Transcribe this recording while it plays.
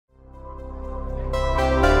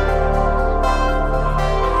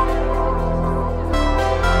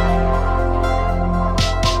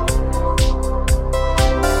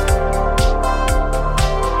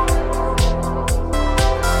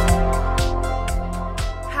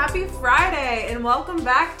Hi, and welcome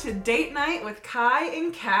back to Date Night with Kai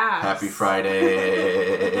and Cass. Happy Friday.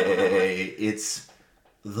 It's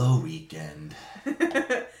the weekend.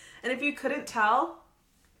 And if you couldn't tell,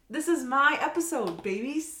 this is my episode,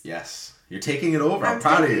 babies. Yes. You're taking it over. I'm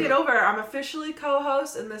proud of you. taking it over. I'm officially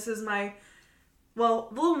co-host, and this is my... Well,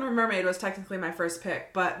 The Little Mermaid was technically my first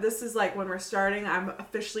pick, but this is like when we're starting, I'm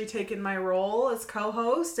officially taking my role as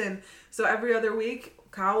co-host, and so every other week,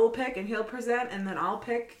 Kyle will pick and he'll present, and then I'll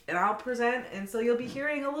pick and I'll present, and so you'll be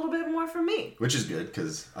hearing a little bit more from me. Which is good,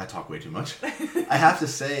 because I talk way too much. I have to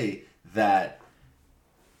say that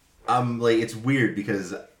it's weird,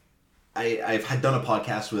 because I've had done a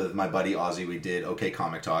podcast with my buddy Ozzy. We did OK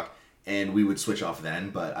Comic Talk, and we would switch off then,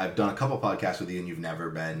 but I've done a couple podcasts with you, and you've never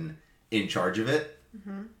been in charge of it.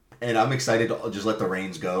 Mm-hmm. And I'm excited to just let the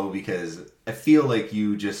reins go, because I feel like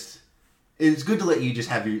it's good to let you just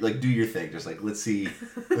have your, do your thing. Just let's see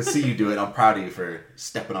you do it. I'm proud of you for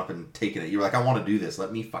stepping up and taking it. You were like, I want to do this.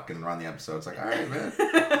 Let me fucking run the episode. It's like, all right, man.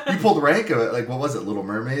 You pulled rank of it. What was it? Little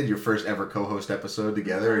Mermaid, your first ever co-host episode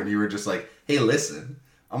together. And you were just like, hey, listen,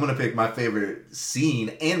 I'm going to pick my favorite scene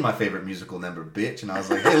and my favorite musical number, bitch. And I was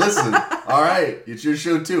like, hey, listen, all right, it's your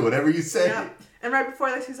show too. Whatever you say. Yeah. And right before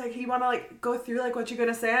this, he's like, you want to go through what you're going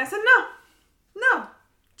to say? And I said, no,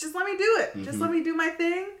 just let me do it. Mm-hmm. Just let me do my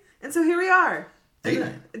thing. And so here we are. Date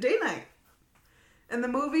night. And the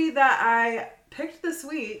movie that I picked this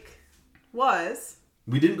week was...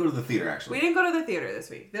 We didn't go to the theater, actually. We didn't go to the theater this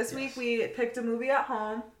week. This week we picked a movie at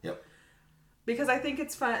home. Yep. Because I think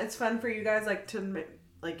it's fun. It's fun for you guys, to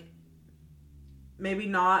maybe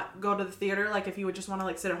not go to the theater. If you would just want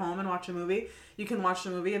to sit at home and watch a movie, you can watch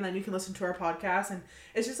the movie and then you can listen to our podcast, and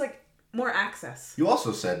it's just more access. You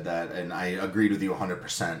also said that, and I agreed with you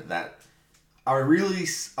 100%, that our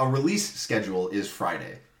release schedule is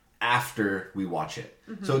Friday after we watch it.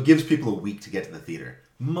 Mm-hmm. So it gives people a week to get to the theater.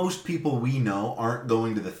 Most people we know aren't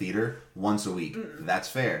going to the theater once a week. Mm-mm. That's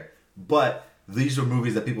fair. But these are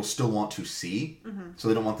movies that people still want to see, mm-hmm. so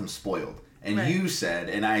they don't want them spoiled. And right. You said,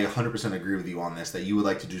 and I 100% agree with you on this, that you would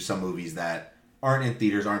like to do some movies that aren't in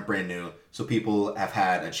theaters, aren't brand new, so people have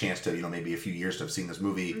had a chance to, maybe a few years to have seen this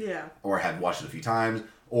movie, yeah, or have watched it a few times,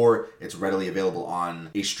 or it's readily available on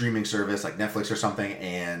a streaming service like Netflix or something,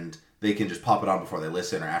 and they can just pop it on before they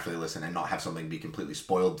listen or after they listen and not have something be completely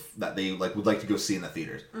spoiled that they would like to go see in the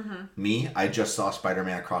theaters. Mm-hmm. Me, I just saw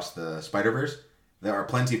Spider-Man Across the Spider-Verse. There are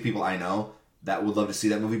plenty of people I know that would love to see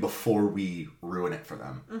that movie before we ruin it for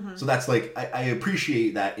them. Mm-hmm. So that's I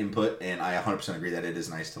appreciate that input, and I 100% agree that it is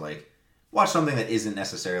nice to watch something that isn't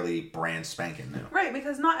necessarily brand spanking new. Right,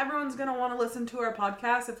 because not everyone's going to want to listen to our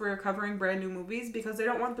podcast if we're covering brand new movies, because they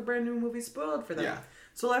don't want the brand new movies spoiled for them. Yeah.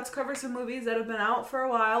 So let's cover some movies that have been out for a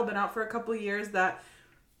while, been out for a couple of years, that,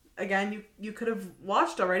 again, you could have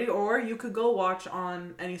watched already, or you could go watch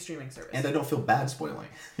on any streaming service. And I don't feel bad spoiling.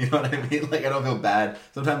 You know what I mean? I don't feel bad.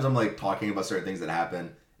 Sometimes I'm talking about certain things that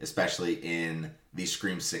happen, especially in the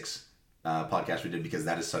Scream 6 podcast we did, because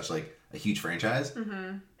that is such a huge franchise.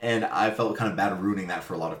 Mm-hmm. And I felt kind of bad ruining that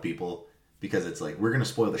for a lot of people, because it's we're going to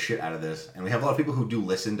spoil the shit out of this. And we have a lot of people who do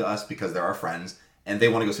listen to us because they're our friends and they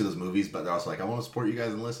want to go see those movies, but they're also I want to support you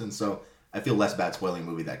guys and listen. So I feel less bad spoiling a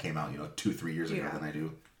movie that came out, 2-3 years ago than I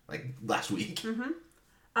do last week.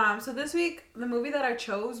 Mm-hmm. So this week, the movie that I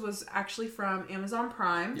chose was actually from Amazon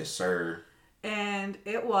Prime. Yes, sir. And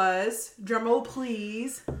it was, drumroll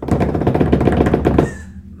please,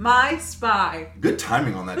 My Spy. Good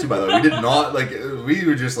timing on that too, by the way. We did not, we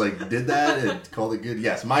were just did that and called it good.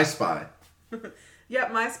 Yes, My Spy.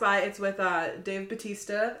 Yep, My Spy. It's with Dave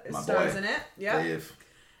Bautista. It stars in it. Yep. Dave.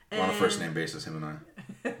 We're on a first name basis, him and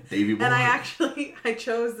I. Davey boy. And I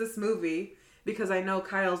chose this movie because I know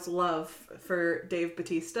Kyle's love for Dave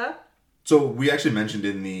Bautista. So we actually mentioned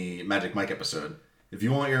in the Magic Mike episode, if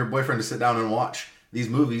you want your boyfriend to sit down and watch these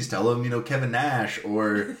movies, tell him, Kevin Nash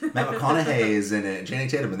or Matt McConaughey is in it, and Channing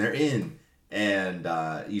Tatum, and they're in. And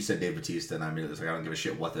you said Dave Bautista, and I immediately was I don't give a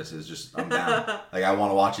shit what this is. Just, I'm down. I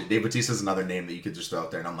want to watch it. Dave Bautista is another name that you could just throw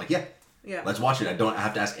out there, and I'm yeah, let's watch it. I don't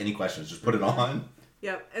have to ask any questions. Just put it on.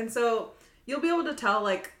 Yep. And so you'll be able to tell,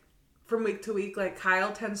 from week to week,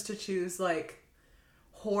 Kyle tends to choose,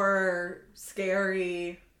 horror,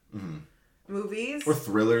 scary movies. Or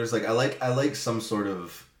thrillers. I like some sort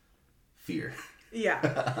of fear. Yeah.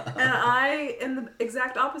 And I am the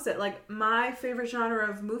exact opposite. My favorite genre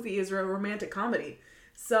of movie is a romantic comedy.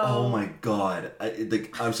 So. Oh my God.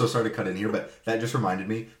 I'm so sorry to cut in here, but that just reminded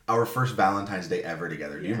me. Our first Valentine's Day ever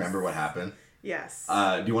together. Do you remember what happened? Yes.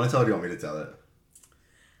 Do you want to tell it or do you want me to tell it?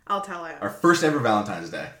 I'll tell it. Our first ever Valentine's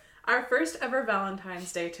Day. Our first ever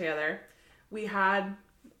Valentine's Day together. We had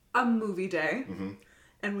a movie day. Mm-hmm.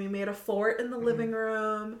 And we made a fort in the living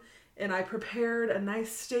room. and I prepared a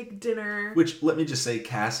nice steak dinner. Which, let me just say,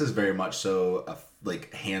 Cass is very much so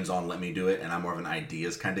like hands-on, let me do it, and I'm more of an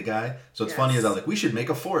ideas kind of guy. So it's funny as I was like, we should make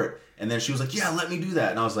a fort. And then she was like, yeah, let me do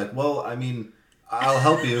that. And I was like, well, I mean, I'll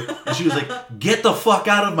help you. And she was like, get the fuck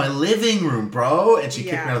out of my living room, bro. And she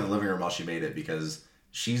kicked me out of the living room while she made it because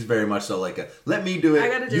she's very much so like, let me do it. I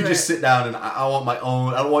gotta do you just sit down and I want my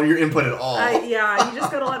own. I don't want your input at all. You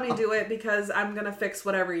just gotta let me do it because I'm gonna fix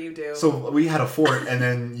whatever you do. So we had a fort and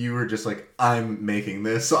then you were just like, I'm making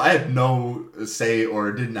this. So I had no say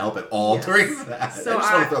or didn't help at all during that. So I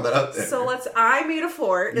just want to throw that out there. So I made a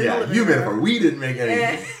fort in the living room. You made a fort. We didn't make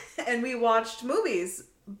anything. And we watched movies.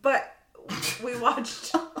 But we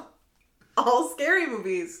watched all scary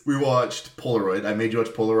movies. We watched Polaroid. I made you watch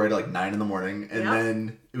Polaroid at like 9 in the morning. And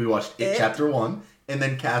then we watched It Chapter 1. And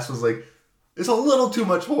then Cass was like, it's a little too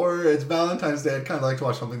much horror. It's Valentine's Day. I'd kind of like to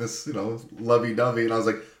watch something that's, lovey-dovey. And I was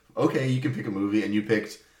like, okay, you can pick a movie. And you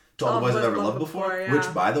picked To All the Boys I've Ever Loved Before.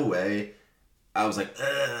 Which, by the way, I was like,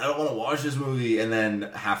 I don't want to watch this movie. And then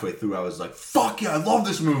halfway through, I was like, fuck yeah, I love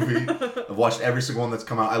this movie. I've watched every single one that's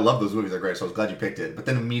come out. I love those movies. They're great. So I was glad you picked it. But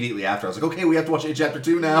then immediately after, I was like, okay, we have to watch It Chapter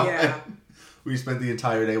 2 now. Yeah. And we spent the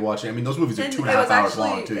entire day watching. I mean, those movies are 2.5 hours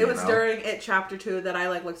long, too. It was during It Chapter 2 that I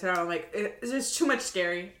looked at it. I'm like, it's just too much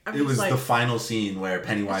scary. It was the final scene where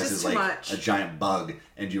Pennywise is like much. A giant bug.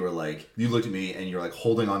 And you were like, you looked at me and you're like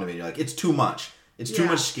holding on to me. And you're like, it's too much. It's too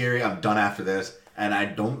much scary. I'm done after this. And I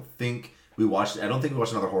don't think we watched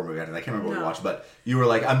another horror movie after that. I can't remember what we watched, but you were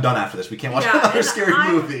like, I'm done after this. We can't watch another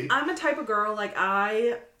scary movie. I'm a type of girl, like,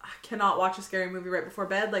 I cannot watch a scary movie right before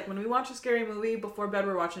bed. Like, when we watch a scary movie before bed,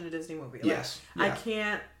 we're watching a Disney movie. Like, yes.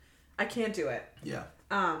 Yeah. I can't do it. Yeah.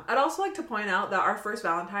 I'd also like to point out that our first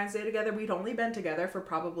Valentine's Day together, we'd only been together for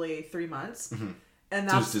probably 3 months. Mm-hmm. And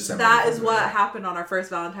that is what happened on our first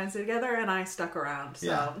Valentine's Day together, and I stuck around. So.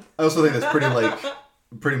 Yeah. I also think that's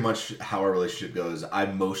pretty much how our relationship goes. I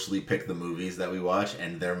mostly pick the movies that we watch,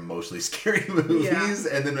 and they're mostly scary movies.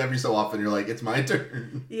 Yeah. And then every so often, you're like, it's my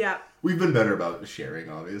turn. Yeah. We've been better about sharing,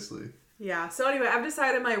 obviously. Yeah. So anyway, I've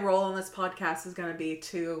decided my role in this podcast is going to be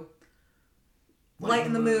to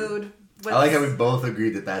lighten the mood. I like how we both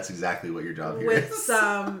agreed that that's exactly what your job here is. With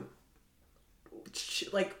some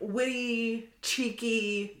witty,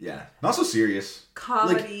 cheeky, not so serious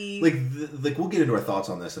comedy. Like we'll get into our thoughts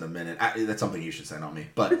on this in a minute. That's something you should say, not me.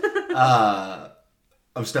 But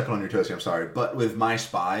I'm stepping on your toes here. I'm sorry. But with My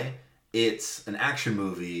Spy, it's an action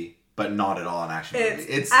movie, but not at all an action movie.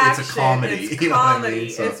 It's a comedy. It's comedy. Mean?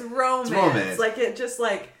 So it's romance. Like it just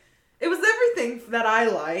it was everything that I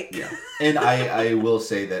like. Yeah. And I will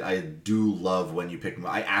say that I do love when you pick.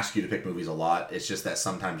 I ask you to pick movies a lot. It's just that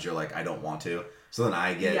sometimes you're like, I don't want to. So then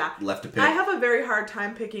I get left to pick. I have a very hard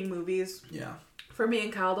time picking movies. Yeah. For me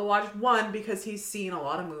and Kyle to watch. One, because he's seen a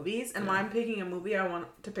lot of movies. And when I'm picking a movie, I want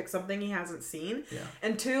to pick something he hasn't seen. Yeah.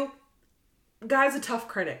 And two, Guy's a tough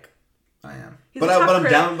critic. I am. But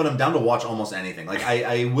I'm down to watch almost anything. Like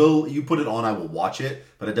I will, you put it on, I will watch it,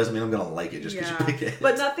 but it doesn't mean I'm going to like it just because you pick it.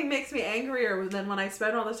 But nothing makes me angrier than when I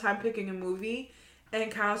spend all this time picking a movie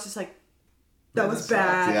and Kyle's just like, that was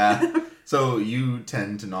bad. Yeah. So you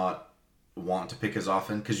tend to not want to pick as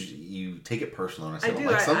often because you take it personally when I don't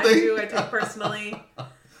like something. I take it personally.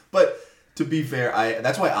 But to be fair,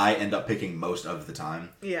 that's why I end up picking most of the time.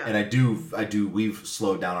 Yeah. And I do. We've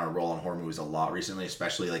slowed down our roll on horror movies a lot recently,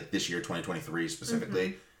 especially like this year, 2023 specifically.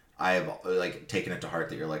 Mm-hmm. I have taken it to heart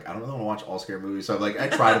that you're like, I don't really want to watch all scary movies. So I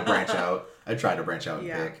try to branch out. I try to branch out and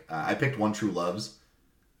pick. I picked One True Loves.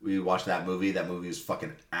 We watched that movie. That movie is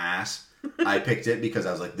fucking ass. I picked it because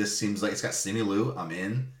I was like, this seems like it's got Simu Liu. I'm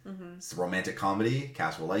in. Mm-hmm. It's a romantic comedy.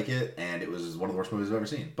 Cass will like it, and it was one of the worst movies I've ever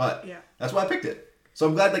seen. But that's why I picked it. So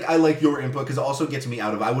I'm glad I like your input because it also gets me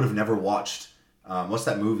out of. I would have never watched. What's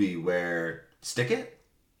that movie where Stick It?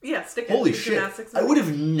 Yeah, Stick It. Holy shit! I would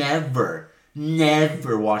have never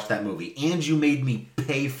watched that movie, and you made me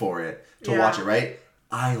pay for it to watch it. Right?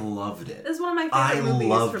 I loved it. It's one of my favorite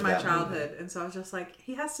movies from my childhood, and so I was just like,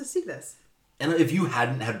 he has to see this. And if you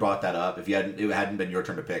hadn't had brought that up, it hadn't been your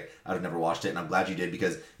turn to pick, I'd have never watched it, and I'm glad you did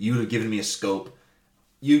because you would have given me a scope.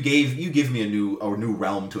 You give me a new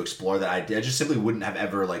realm to explore that I just simply wouldn't have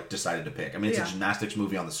ever decided to pick. I mean, it's a gymnastics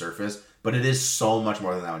movie on the surface, but it is so much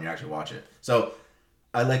more than that when you actually watch it. So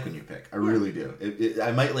I like when you pick. I really do.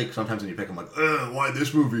 I might sometimes when you pick, I'm like, why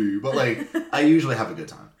this movie? But I usually have a good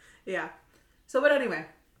time. Yeah. So, but anyway,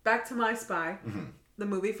 back to My Spy, the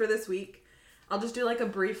movie for this week. I'll just do a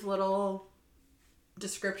brief little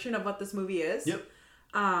description of what this movie is. Yep.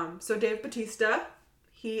 So Dave Bautista,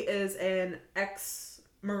 he is an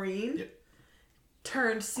ex-Marine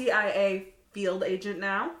turned CIA field agent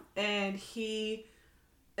now, and he,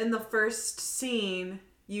 in the first scene,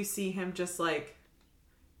 you see him just like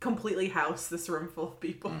completely house this room full of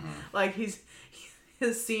people. Like his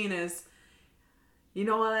scene is, you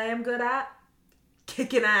know what I am good at?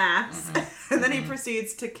 Kicking ass. And then he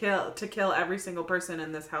proceeds to kill every single person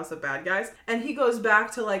in this house of bad guys. And he goes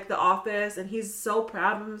back to like the office and he's so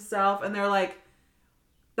proud of himself, and they're like,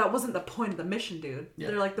 that wasn't the point of the mission, dude. Yeah.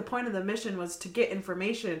 They're like, the point of the mission was to get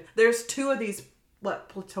information. There's 2 of these,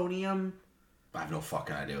 plutonium... I have no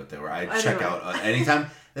fucking idea what they were. Check out anytime.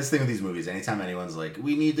 That's the thing with these movies. Anytime anyone's like,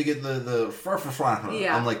 we need to get the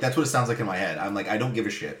yeah. I'm like, that's what it sounds like in my head. I'm like, I don't give a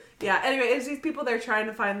shit. Yeah. Anyway, it's these people, they're trying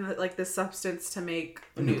to find like this substance to make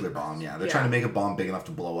a nuclear bomb. Yeah, they're trying to make a bomb big enough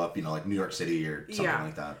to blow up. Like New York City or something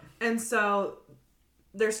like that. And so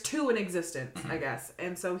there's 2 in existence, I guess.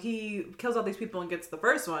 And so he kills all these people and gets the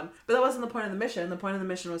first one, but that wasn't the point of the mission. The point of the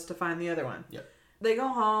mission was to find the other one. Yep. They go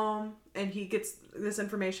home, and he gets this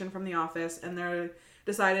information from the office, and they're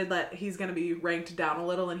decided that he's going to be ranked down a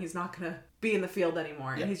little, and he's not going to be in the field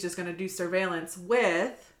anymore. Yep. And he's just going to do surveillance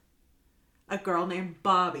with a girl named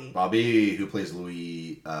Bobby. Bobby, who plays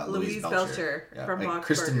Louise Belcher from like Bob's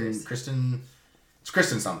Kristen, Burgers. It's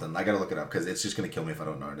Kristen something. I got to look it up because it's just going to kill me if I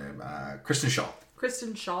don't know her name. Kristen Shaw.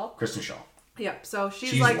 Kristen Shaw? Kristen Shaw. Yep, so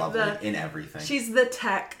she's like lovely in everything. She's the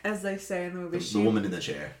tech, as they say in the movie. The woman in the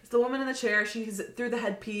chair. It's the woman in the chair. She's through the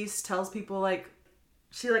headpiece, tells people like,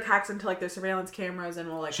 she like hacks into like their surveillance cameras and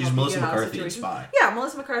will like. She's Melissa McCarthy in Spy. Yeah,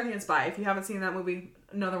 Melissa McCarthy in Spy. If you haven't seen that movie,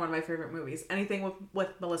 another one of my favorite movies. Anything with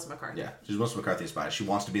Melissa McCarthy. Yeah, she's Melissa McCarthy in Spy. She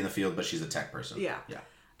wants to be in the field, but she's a tech person. Yeah. Yeah.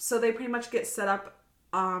 So they pretty much get set up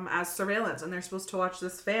as surveillance, and they're supposed to watch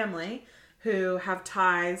this family who have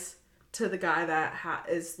ties to the guy that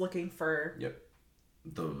is looking for. Yep.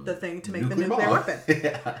 The thing to make the nuclear weapon.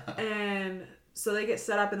 Yeah. And so they get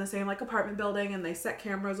set up in the same like apartment building, and they set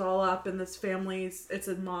cameras all up, and this family's, it's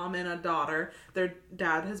a mom and a daughter. Their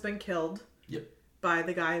dad has been killed. Yep. By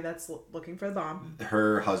the guy that's looking for the bomb.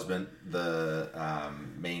 Her husband, the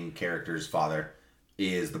main character's father,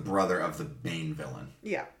 is the brother of the main villain.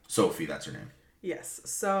 Yeah. Sophie, that's her name. Yes.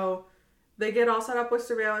 So they get all set up with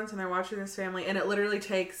surveillance, and they're watching this family, and it literally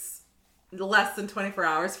takes less than 24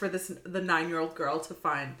 hours for the 9-year-old girl to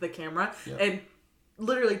find the camera and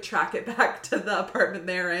literally track it back to the apartment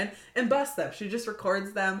they're in and bust them. She just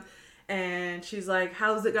records them, and she's like,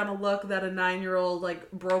 how's it gonna look that a 9-year-old like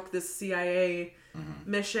broke this CIA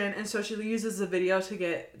mission? And so she uses the video to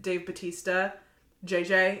get Dave Bautista,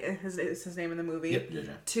 JJ is his name in the movie, JJ,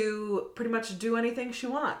 to pretty much do anything she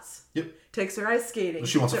wants. Yep. Takes her ice skating. Well,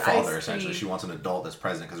 she wants a father, essentially. She wants an adult that's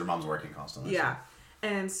present because her mom's working constantly. Yeah. So.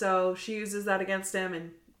 And so she uses that against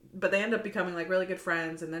him, but they end up becoming like really good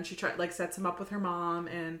friends. And then she sets him up with her mom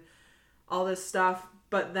and all this stuff.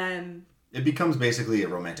 But then it becomes basically a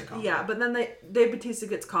romantic comedy. Yeah, but then Dave Bautista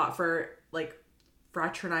gets caught for like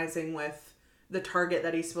fraternizing with the target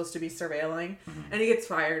that he's supposed to be surveilling, and he gets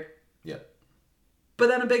fired. Yep. But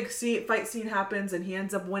then a big fight scene happens, and he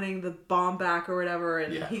ends up winning the bomb back or whatever,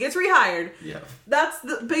 and he gets rehired. Yeah. That's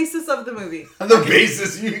the basis of the movie. The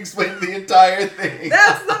basis? You explained the entire thing.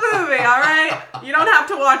 That's the movie, alright? You don't have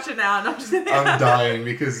to watch it now. No, I'm just kidding. I'm dying,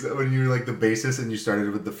 because when you were like the basis and you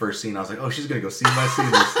started with the first scene, I was like, oh, she's gonna go scene by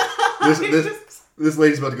scene. This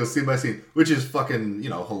lady's about to go scene by scene, which is fucking,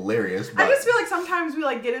 hilarious. But... I just feel like sometimes we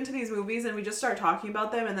get into these movies and we just start talking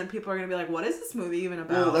about them, and then people are gonna be like, what is this movie even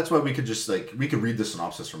about? Well, that's why we could just we could read the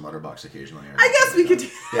synopsis from Letterboxd occasionally. I guess we could do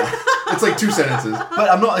Yeah. It's like 2 sentences. But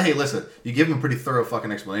I'm not, hey, listen, you give them a pretty thorough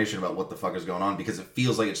fucking explanation about what the fuck is going on, because it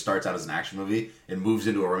feels like it starts out as an action movie and moves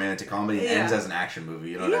into a romantic comedy and ends as an action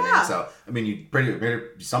movie, you know what I mean? So, I mean, you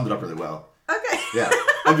summed it up really well. Okay. Yeah.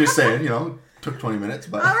 I'm just saying, took 20 minutes,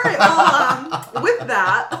 but... All right, well, with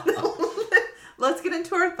that, let's get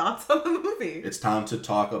into our thoughts on the movie. It's time to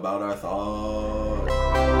talk about our thoughts.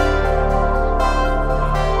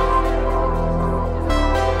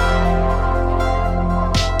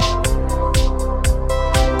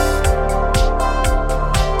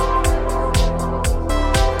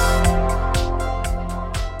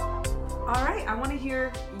 All right, I want to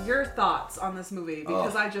hear your thoughts on this movie,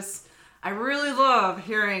 because I really love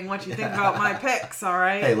hearing what you think about my picks, all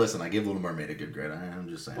right? Hey, listen, I gave Little Mermaid a good grade. I'm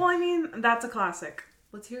just saying. Well, I mean, that's a classic.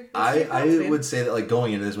 Let's hear I would say that,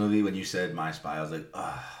 going into this movie, when you said My Spy, I was like,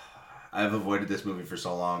 I've avoided this movie for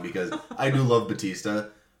so long, because I do love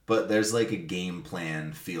Bautista, but there's, a game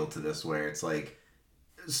plan feel to this where it's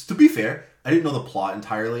to be fair, I didn't know the plot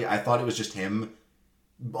entirely. I thought it was just him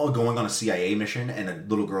going on a CIA mission and a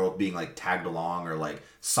little girl being tagged along or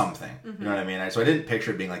something. You know what I mean? So I didn't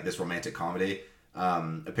picture it being this romantic comedy.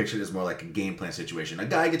 I pictured it as more like a game plan situation. A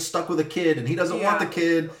guy gets stuck with a kid and he doesn't want the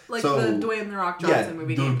kid. Like so, the Dwayne The Rock Johnson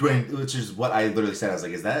movie. Dwayne, which is what I literally said. I was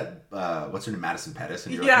like, is that, what's her name, Madison Pettis?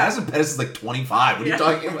 And you're like, Madison Pettis is like 25. What are you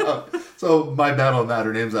talking about? So my bad on that.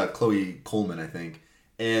 Her name's Chloe Coleman, I think.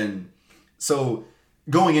 And so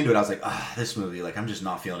going into it, I was like, this movie, like, I'm just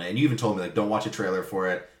not feeling it. And you even told me, like, don't watch a trailer for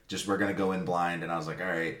it. Just, we're going to go in blind. And I was like, all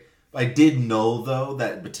right. I did know, though,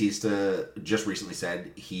 that Bautista just recently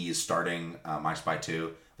said he's starting My Spy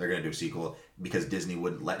 2. They're going to do a sequel because Disney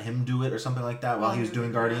wouldn't let him do it or something like that while he was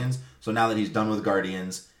doing Guardians. So now that he's done with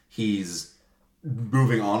Guardians, he's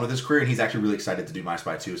moving on with his career, and he's actually really excited to do My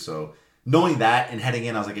Spy 2. So knowing that and heading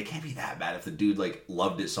in, I was like, it can't be that bad if the dude, like,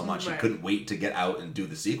 loved it so much he couldn't wait to get out and do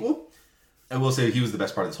the sequel. I will say he was the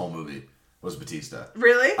best part of this whole movie, was Bautista.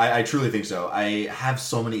 Really? I truly think so. I have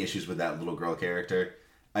so many issues with that little girl character.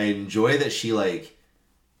 I enjoy that she, like,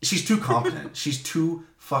 she's too competent. She's too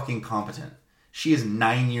fucking competent. She is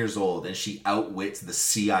 9 years old and she outwits the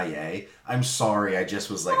CIA. I'm sorry, I just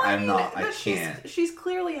was like, I can't. She's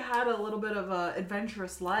clearly had a little bit of a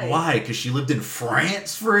adventurous life. Why? Because she lived in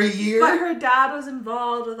France for a year? But her dad was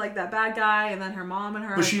involved with, like, that bad guy, and then her mom and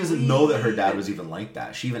her... But she doesn't know that her dad was even like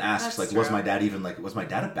that. She even asks, That's like, true. was my dad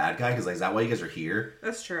a bad guy? Because, like, is that why you guys are here?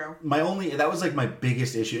 That's true. That was, like, my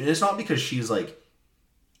biggest issue. And it's not because she's, like...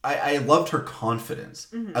 I loved her confidence.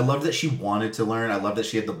 Mm-hmm. I loved that she wanted to learn. I loved that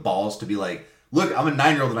she had the balls to be like, look, I'm a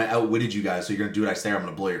 9-year-old and I outwitted you guys, so you're going to do what I say or I'm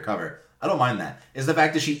going to blow your cover. I don't mind that. It's the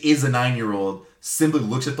fact that she is a 9-year-old, simply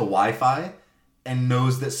looks at the Wi-Fi and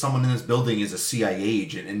knows that someone in this building is a CIA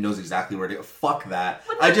agent and knows exactly where to go. Fuck that.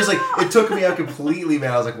 It took me out completely,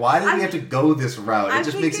 man. I was like, why did we have to go this route? It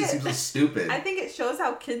just makes it seem so stupid. I think it shows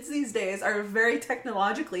how kids these days are very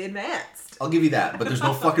technologically advanced. I'll give you that, but there's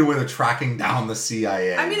no fucking way they're tracking down the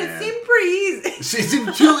CIA. I mean, man. it seemed pretty easy. It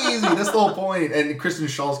seemed too easy. That's the whole point. And Kristen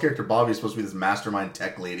Schall's character, Bobby, is supposed to be this mastermind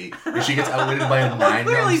tech lady, and she gets outwitted by a 9-year-old.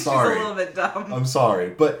 Clearly, I'm sorry. she's a little bit dumb. I'm sorry,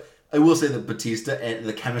 but I will say that Bautista and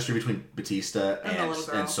the chemistry between Bautista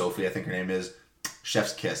and Sophie, I think her name is,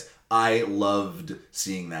 chef's kiss. I loved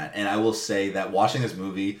seeing that. And I will say that watching this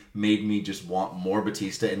movie made me just want more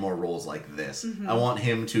Bautista and more roles like this. Mm-hmm. I want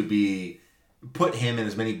him to put him in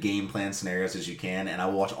as many game plan scenarios as you can, and I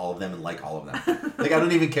will watch all of them and like all of them. Like, I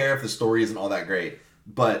don't even care if the story isn't all that great.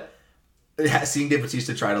 But seeing Dave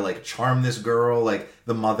Bautista try to, like, charm this girl, like,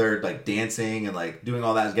 the mother, like, dancing and, like, doing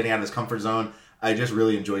all that, getting out of his comfort zone, I just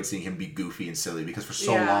really enjoyed seeing him be goofy and silly, because for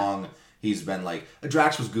so long he's been like,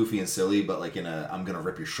 Drax was goofy and silly, but like in a I'm gonna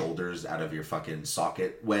rip your shoulders out of your fucking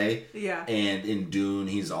socket way. Yeah. And in Dune,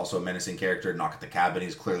 he's also a menacing character. Knock at the Cabin,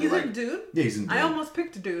 he's clearly he's like in Dune? Yeah, he's in Dune. I almost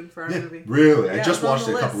picked Dune for our movie. Really? I just watched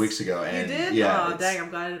it a couple weeks ago. And you did? Yeah. Oh, dang! I'm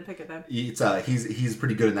glad I didn't pick it then. He's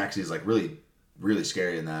pretty good in that because he's like really, really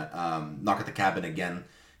scary in that. Knock at the Cabin again.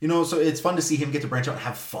 You know, so it's fun to see him get to branch out and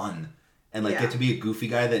have fun, and like get to be a goofy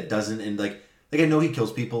guy that doesn't and like I know he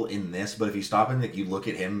kills people in this, but if you stop and like you look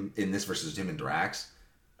at him in this versus him in Drax,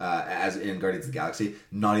 as in Guardians of the Galaxy,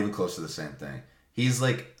 not even close to the same thing. He's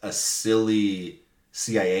like a silly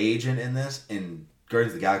CIA agent in this. In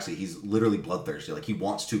Guardians of the Galaxy, he's literally bloodthirsty. Like, he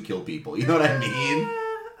wants to kill people. You know what I mean?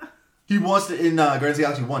 He wants to, in Guardians of the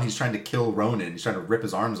Galaxy 1, he's trying to kill Ronan. He's trying to rip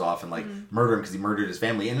his arms off and, like, murder him because he murdered his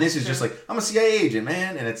family. And this is just like, I'm a CIA agent,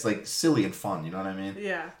 man. And it's, like, silly and fun. You know what I mean?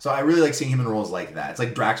 Yeah. So I really like seeing him in roles like that. It's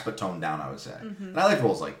like Drax, but toned down, I would say. Mm-hmm. And I like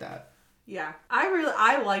roles like that. Yeah.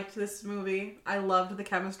 I liked this movie. I loved the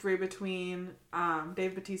chemistry between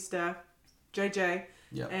Dave Bautista, JJ,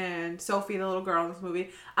 and Sophie, the little girl in this movie.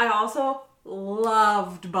 I also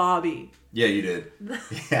loved Bobby. Yeah, you did.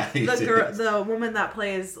 Yeah, you did. The woman that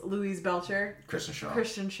plays Louise Belcher.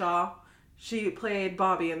 Kristen Shaw. She played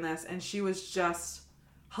Bobby in this, and she was just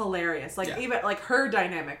hilarious. Like, even, like, her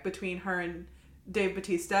dynamic between her and Dave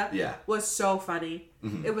Bautista was so funny.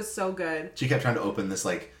 Mm-hmm. It was so good. She kept trying to open this,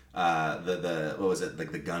 like, the what was it?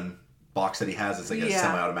 Like, the gun box that he has. It's like a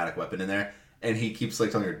semi-automatic weapon in there. And he keeps,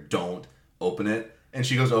 like, telling her, don't open it. And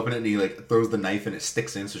she goes to open it, and he, like, throws the knife, and it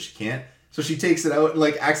sticks in, so she can't. So she takes it out and,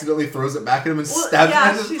 like, accidentally throws it back at him and stabs him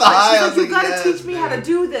in his thigh. She's like, you gotta teach me how to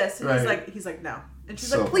do this. And he's like, no. And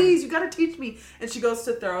she's like, please, you gotta teach me. And she goes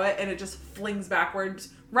to throw it, and it just flings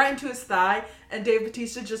backwards right into his thigh. And Dave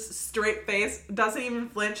Bautista just straight face, doesn't even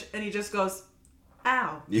flinch, and he just goes,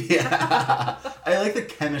 ow. Yeah. I like the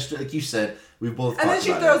chemistry. Like you said, we both and then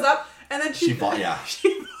she throws up, and then she vomits.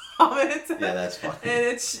 Yeah, that's fucking. And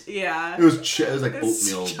it's It was like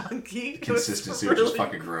oatmeal chunky consistency, which is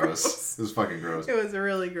fucking gross. It was fucking gross. It was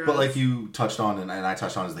really gross. But like you touched on, and I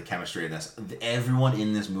touched on, is the chemistry in this. Everyone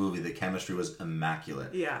in this movie, the chemistry was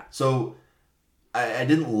immaculate. Yeah. So I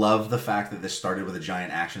didn't love the fact that this started with a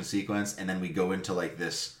giant action sequence, and then we go into like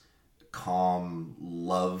this calm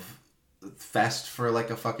love fest for like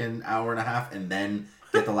a fucking hour and a half and then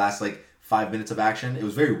get the last like 5 minutes of action. It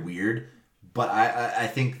was very weird, but I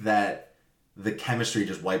think that the chemistry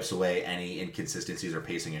just wipes away any inconsistencies or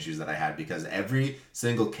pacing issues that I had, because every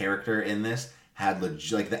single character in this had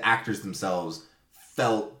like the actors themselves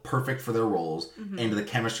felt perfect for their roles, and the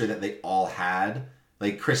chemistry that they all had,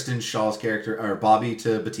 like Kristen Shaw's character, or Bobby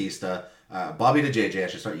to Bautista, Bobby to JJ, I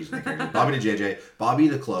should start using the character. Bobby to JJ, Bobby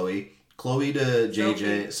to Chloe, Chloe to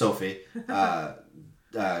JJ, Sophie,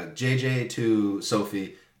 JJ to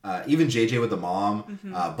Sophie, even JJ with the mom,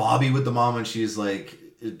 Bobby with the mom when she's like,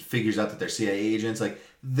 it figures out that they're CIA agents. Like,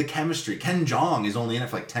 the chemistry. Ken Jeong is only in it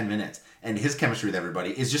for like 10 minutes, and his chemistry with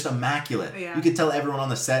everybody is just immaculate. Yeah. You could tell everyone on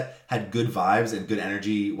the set had good vibes and good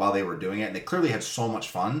energy while they were doing it, and they clearly had so much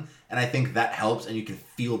fun, and I think that helps, and you can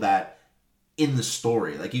feel that in the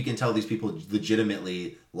story. Like, you can tell these people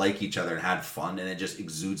legitimately like each other and had fun, and it just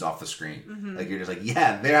exudes off the screen. Like, you're just like,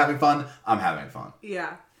 yeah, they're having fun, I'm having fun.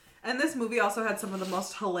 Yeah. And this movie also had some of the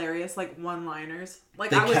most hilarious, like, one-liners.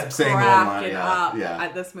 Like, They I was kept saying cracking one-liner, up yeah.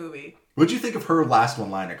 at this movie. What'd you think of her last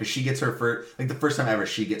one-liner? Because she gets her first, like, the first time ever,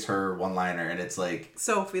 she gets her one-liner, and it's like...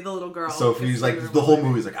 Sophie, the little girl. Sophie's like, the whole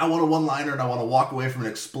movie's like, I want a one-liner, and I want to walk away from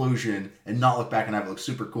an explosion and not look back and have it look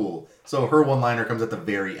super cool. So her one-liner comes at the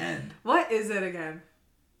very end. What is it again?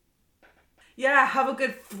 Yeah, have a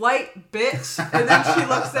good flight, bitch. And then she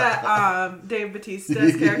looks at Dave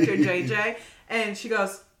Bautista's character, JJ, and she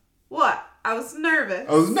goes, what? I was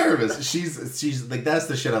nervous. She's like, that's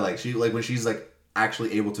the shit I like. She, like, when she's like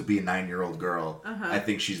actually able to be a 9-year-old girl, I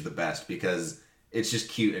think she's the best, because it's just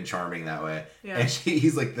cute and charming that way. Yeah. And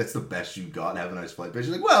he's like, that's the best you got, have a nice flight. But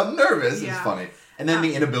she's like, well, I'm nervous. Yeah. It's funny. And then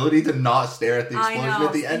the inability to not stare at the explosion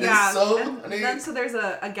at the end is so funny. And then so there's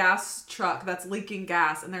a gas truck that's leaking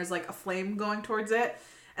gas, and there's like a flame going towards it.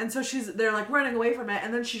 And so they're like running away from it,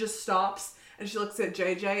 and then she just stops and she looks at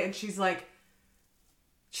JJ and she's like,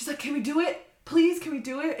 can we do it? Please, can we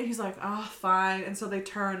do it? And he's like, oh, fine. And so they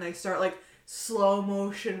start like slow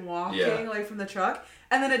motion walking away from the truck,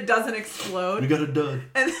 and then it doesn't explode. We got a dud.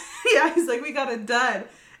 And yeah, he's like, we got a dud.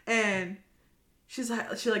 And she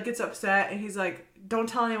gets upset, and he's like, don't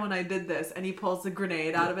tell anyone I did this. And he pulls the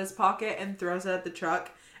grenade out of his pocket and throws it at the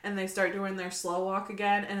truck, and they start doing their slow walk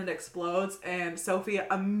again, and it explodes, and Sophie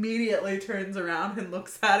immediately turns around and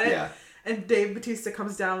looks at it. Yeah. And Dave Bautista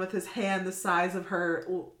comes down with his hand the size of her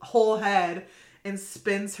whole head and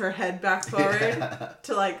spins her head back forward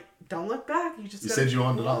to like, don't look back. You said you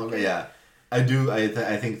wanted to not look back. Yeah. I do. I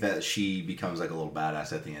think that she becomes like a little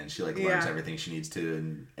badass at the end. She like learns everything she needs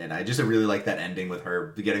to, and I just really like that ending with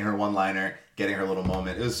her getting her one-liner, getting her little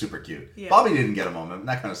moment. It was super cute. Yeah. Bobby didn't get a moment.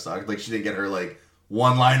 That kind of sucked. Like, she didn't get her like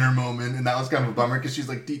one-liner moment, and that was kind of a bummer, because she's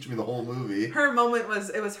like, teach me the whole movie. Her moment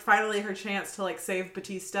was finally her chance to like save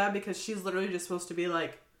Bautista, because she's literally just supposed to be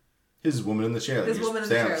like his woman in the chair. His woman in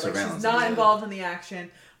the chair. Like, she's not involved in the action,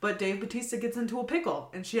 but Dave Bautista gets into a pickle,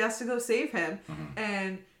 and she has to go save him.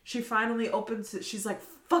 And she finally opens it. She's like,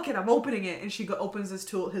 fuck it, I'm opening it. And she opens his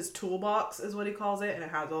toolbox is what he calls it, and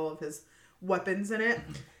it has all of his weapons in it.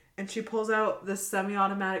 And she pulls out this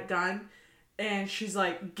semi-automatic gun, and she's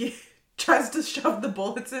like, tries to shove the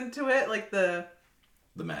bullets into it, like the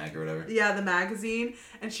mag or whatever. Yeah, the magazine,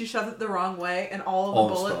 and she shoves it the wrong way, and all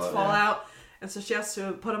the bullets fall out. And so she has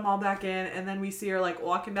to put them all back in, and then we see her like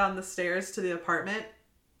walking down the stairs to the apartment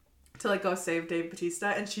to like go save Dave Bautista,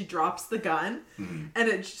 and she drops the gun, and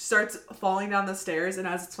it starts falling down the stairs, and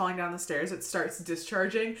as it's falling down the stairs, it starts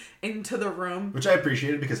discharging into the room. Which I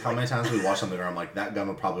appreciated, because how many times we watched something where I'm like, that gun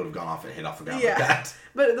would probably have gone off and hit off the ground like that.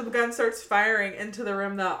 But the gun starts firing into the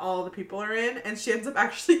room that all the people are in, and she ends up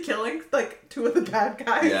actually killing like 2 of the bad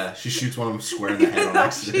guys. Yeah, she shoots one of them square in the head on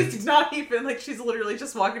accident. She's not even, like, she's literally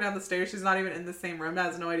just walking down the stairs. She's not even in the same room,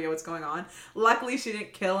 has no idea what's going on. Luckily, she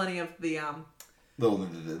didn't kill any of the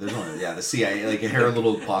the CIA, like her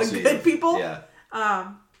little posse. The good people. Yeah.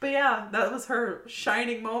 But yeah, that was her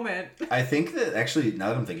shining moment. I think that, actually, now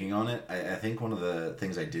that I'm thinking on it, I think one of the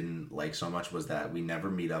things I didn't like so much was that we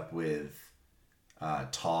never meet up with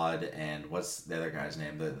Todd and what's the other guy's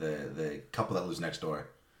name? The couple that lives next door.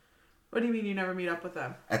 What do you mean you never meet up with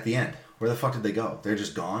them? At the end. Where the fuck did they go? They're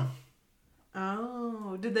just gone?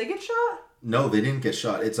 Oh. Did they get shot? No, they didn't get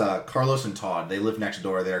shot. It's Carlos and Todd. They live next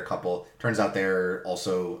door. They're a couple. Turns out they're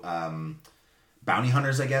also bounty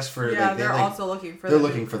hunters, I guess. They're also looking for. They're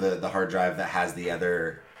looking for the hard drive that has the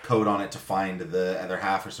other code on it to find the other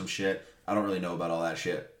half or some shit. I don't really know about all that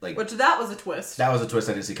shit. Which that was a twist. That was a twist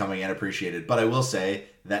I didn't see coming and appreciated. But I will say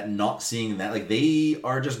that not seeing that, like, they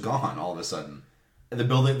are just gone all of a sudden. The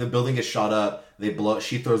building gets shot up. They blow.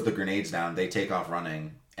 She throws the grenades down. They take off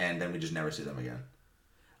running, and then we just never see them again.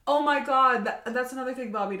 Oh my god, that's another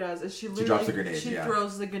thing Bobby does. Is she drops the grenade. She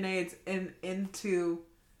throws the grenades into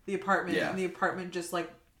the apartment, Yeah. and the apartment just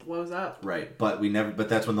like blows up. Right, but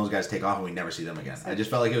that's when those guys take off and we never see them again. I just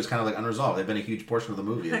felt like it was kind of like unresolved. They've been a huge portion of the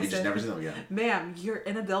movie and we just never see them again. Ma'am, you're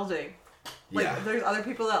in a building. Like, yeah. There's other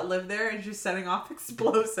people that live there and she's setting off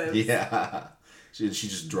explosives. Yeah. She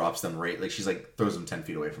just drops them right, like she's like throws them 10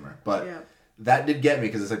 feet away from her. But that did get me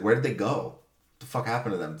because it's like, where did they go? What the fuck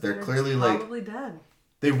happened to them? They're clearly probably dead.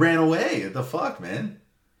 They ran away. What the fuck, man?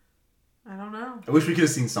 I don't know. I wish we could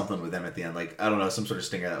have seen something with them at the end. Like, I don't know, some sort of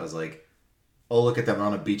stinger that was like, oh, look at them. They're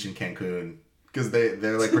on a beach in Cancun. Because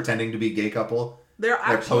they're like pretending to be a gay couple. They're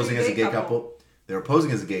posing as a gay couple. They were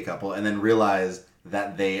posing as a gay couple and then realize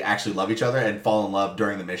that they actually love each other and fall in love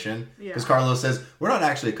during the mission. Because Carlos says, we're not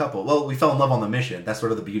actually a couple. Well, we fell in love on the mission. That's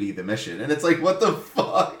sort of the beauty of the mission. And it's like, what the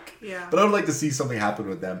fuck? Yeah. But I would like to see something happen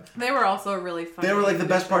with them. They were also really funny. They were like the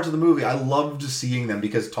best parts of the movie. I loved seeing them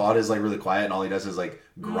because Todd is like really quiet and all he does is like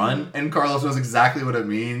grunt. And Carlos knows exactly what it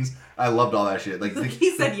means. I loved all that shit. Like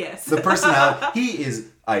he said yes. The personality. He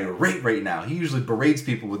is irate right now. He usually berates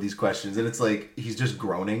people with these questions and it's like he's just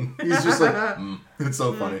groaning. He's just like, It's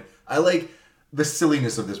so funny. I like the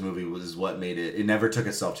silliness of this movie was what made it. It never took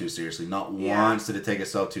itself too seriously. Not once did it take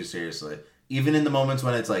itself too seriously. Even in the moments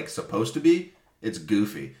when it's like supposed to be, it's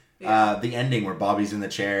goofy. Yeah. The ending where Bobby's in the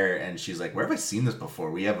chair and she's like, where have I seen this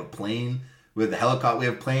before? We have a plane with a helicopter. We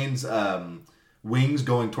have planes, wings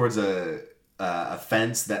going towards a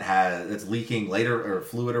fence that's leaking later or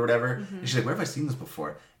fluid or whatever. Mm-hmm. And she's like, where have I seen this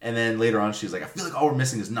before? And then later on, she's like, I feel like all we're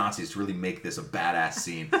missing is Nazis to really make this a badass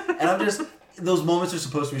scene. And I'm just, those moments are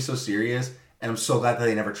supposed to be so serious. And I'm so glad that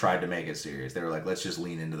they never tried to make it serious. They were like, let's just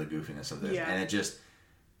lean into the goofiness of this. Yeah. And it just,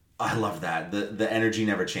 I love that. The energy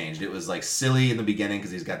never changed. It was like silly in the beginning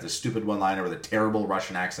because he's got this stupid one-liner with a terrible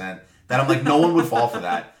Russian accent that I'm like, no one would fall for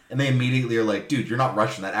that. And they immediately are like, dude, you're not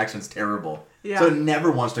Russian. That accent's terrible. Yeah. So it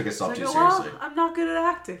never once took itself too seriously. I'm not good at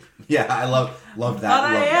acting. Yeah, I love that. But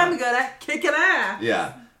I am good at kicking ass.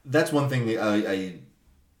 Yeah. That's one thing I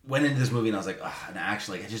went into this movie and I was like, and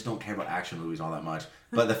actually, I just don't care about action movies all that much.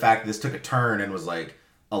 But the fact that this took a turn and was like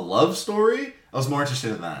a love story, I was more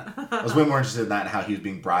interested in that. I was way more interested in that and how he was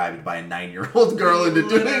being bribed by a 9-year-old girl into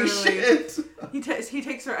doing shit. He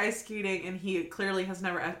takes her ice skating and he clearly has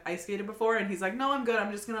never ice skated before and he's like, no, I'm good.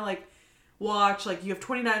 I'm just gonna like watch. Like you have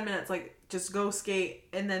 29 minutes. Like just go skate.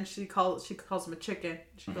 And then she calls him a chicken.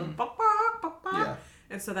 She goes, bop, bop, bop, bop. Yeah.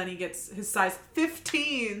 And so then he gets his size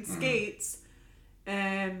 15 skates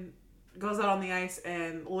and goes out on the ice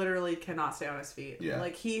and literally cannot stay on his feet. Yeah.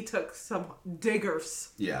 Like he took some diggers.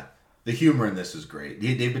 Yeah. The humor in this is great.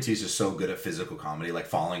 Dave Bautista is so good at physical comedy, like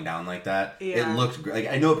falling down like that. Yeah. It looked great.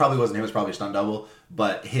 Like, I know it probably wasn't him, it was probably a stunt double,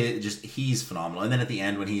 but he's phenomenal. And then at the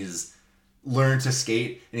end when he's learned to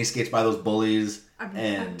skate and he skates by those bullies I've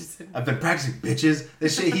been practicing bitches.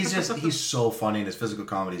 This shit, he's so funny and his physical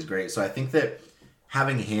comedy is great. So I think that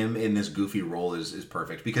having him in this goofy role is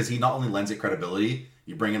perfect because he not only lends it credibility,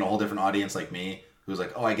 you bring in a whole different audience like me who's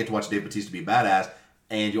like, oh, I get to watch Dave Bautista be a badass,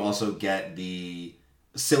 and you also get the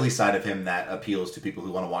silly side of him that appeals to people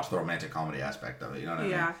who want to watch the romantic comedy aspect of it. You know what I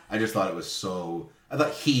mean? I just thought I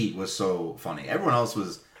thought he was so funny. Everyone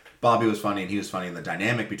else Bobby was funny and he was funny and the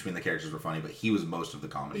dynamic between the characters were funny, but he was most of the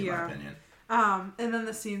comedy in my opinion. And then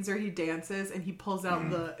the scenes where he dances and he pulls out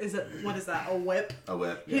what is that, a whip? A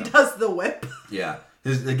whip, yeah. He does the whip. Yeah.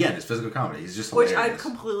 His physical comedy. He's just hilarious. Which I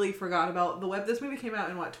completely forgot about the whip. This movie came out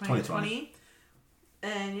in, 2020?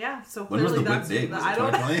 And yeah, so clearly when was the whip big? Was it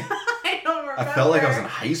 2020? I don't remember. I felt like I was in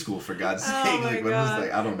high school, for God's sake. Like, when was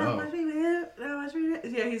I don't know.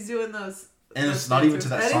 Yeah, he's doing those. And it's not even to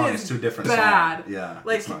that song. It's to a different song. Yeah,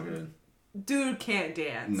 like, it's not good. Dude can't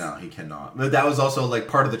dance. No, he cannot. But that was also like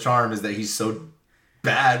part of the charm is that he's so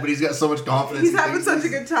bad, but he's got so much confidence. He's having such a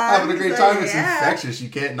good time. Having a great time. It's infectious. You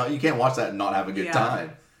can't watch that and not have a good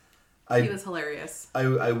time. He was hilarious.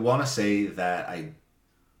 I want to say that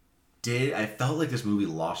I felt like this movie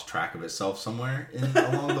lost track of itself somewhere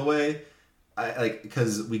along the way.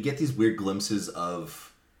 Because we get these weird glimpses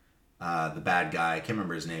of the bad guy. I can't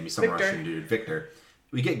remember his name. He's some Russian dude, Victor.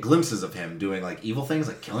 We get glimpses of him doing like evil things,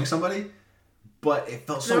 like killing somebody. But it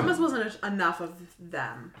felt so... There almost wasn't enough of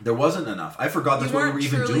them. There wasn't enough. I forgot that's what we were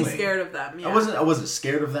even doing. You weren't truly scared of them. Yeah. I wasn't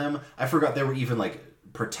scared of them. I forgot they were even like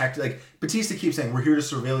protected. Like Bautista keeps saying, "We're here to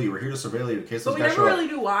surveil you. We're here to surveil you." In case but we never really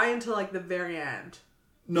knew why until like the very end.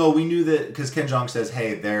 No, we knew that because Ken Jeong says,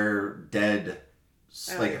 "Hey, they're dead.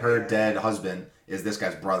 Her dead husband is this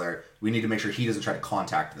guy's brother. We need to make sure he doesn't try to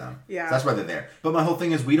contact them." Yeah, so that's why they're there. But my whole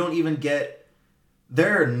thing is we don't even get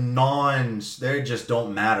they just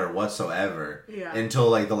don't matter whatsoever. Yeah. Until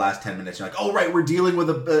like the last 10 minutes, you're like, oh right, we're dealing with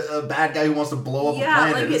a bad guy who wants to blow up a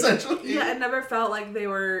planet, essentially. Yeah, it never felt like they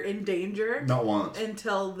were in danger. Not once.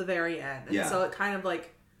 Until the very end. And so it kind of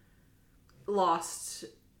like lost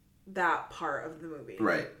that part of the movie.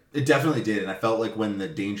 Right. It definitely did, and I felt like when the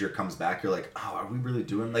danger comes back, you're like, oh, are we really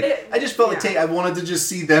doing... Like, I just felt like I wanted to just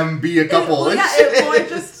see them be a couple. It more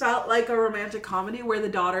just felt like a romantic comedy where the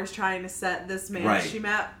daughter's trying to set this man she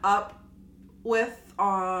met up with...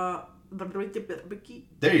 There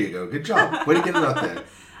you go. Good job. Way to get it out there.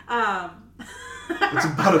 It's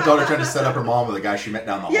about a daughter trying to set up her mom with a guy she met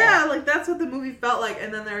down the hall. Yeah, like, that's what the movie felt like,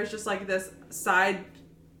 and then there was just, like, this side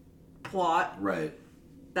plot. Right.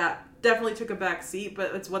 That definitely took a back seat,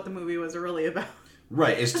 but it's what the movie was really about.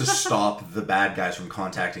 Right, is to stop the bad guys from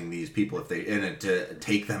contacting these people if they and to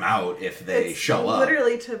take them out if they show up.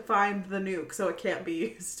 Literally to find the nuke so it can't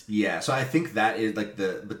be used. Yeah, so I think that is like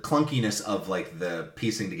the clunkiness of like the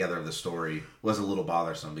piecing together of the story was a little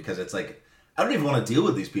bothersome because it's like I don't even want to deal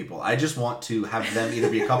with these people. I just want to have them either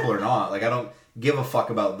be a couple or not. Like I don't give a fuck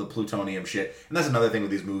about the plutonium shit. And that's another thing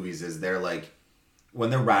with these movies is they're like when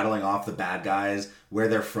they're rattling off the bad guys, where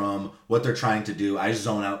they're from, what they're trying to do, I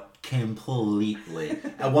zone out completely.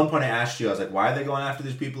 At one point I asked you, I was like, why are they going after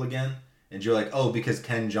these people again? And you're like, oh, because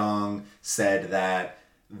Ken Jeong said that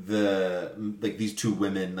these two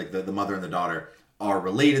women, like the mother and the daughter, are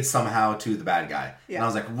related somehow to the bad guy. Yeah. And I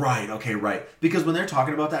was like, right. Because when they're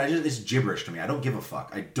talking about that, it's gibberish to me. I don't give a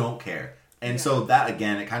fuck. I don't care. And so that,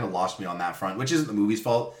 again, it kind of lost me on that front, which isn't the movie's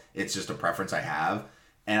fault. It's just a preference I have.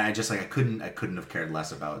 And I just, like, I couldn't have cared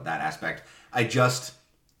less about that aspect.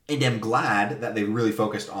 And I'm glad that they really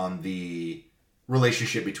focused on the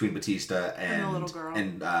relationship between Bautista and the little girl.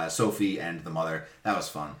 And Sophie and the mother. That was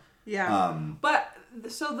fun. Yeah. But,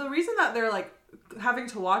 so the reason that they're, like, having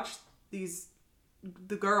to watch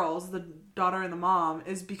the girls, the daughter and the mom,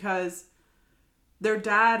 is because their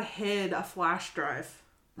dad hid a flash drive.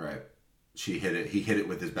 Right. He hid it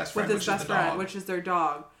with his best friend, which is their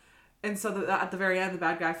dog. And so at the very end, the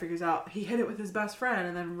bad guy figures out he hid it with his best friend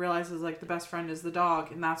and then realizes, like, the best friend is the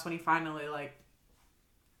dog. And that's when he finally, like,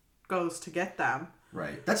 goes to get them.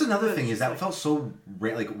 Right. That's another thing is that felt so...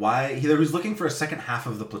 Like, why... He was looking for a second half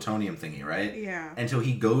of the plutonium thingy, right? Yeah. Until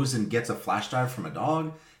he goes and gets a flash drive from a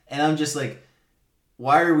dog. And I'm just like,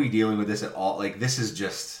 why are we dealing with this at all? Like, this is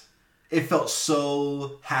just... It felt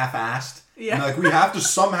so half-assed. Yeah. And, like, we have to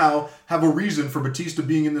somehow have a reason for Bautista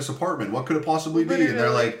being in this apartment. What could it possibly be? And they're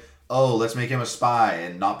like... Oh, let's make him a spy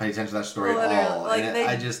and not pay attention to that story at all. Like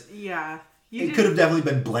and yeah. It could have definitely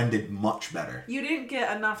been blended much better. You didn't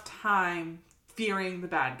get enough time fearing the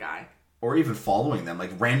bad guy. Or even following them.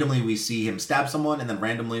 Like, randomly we see him stab someone, and then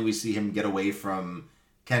randomly we see him get away from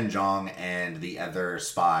Ken Jeong and the other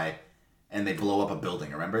spy, and they blow up a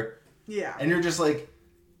building, remember? Yeah. And you're just like,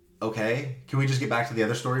 okay, can we just get back to the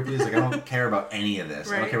other story, please? Like, I don't care about any of this.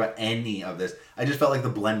 Right. I don't care about any of this. I just felt like the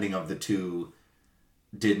blending of the two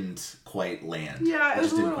didn't quite land. Yeah, it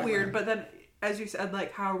was a little weird, but then, as you said,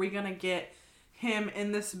 like, how are we gonna get him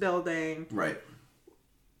in this building? Right.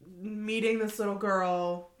 Meeting this little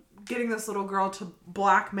girl, getting this little girl to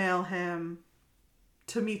blackmail him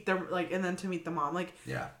to meet their, like, and then to meet the mom. Like,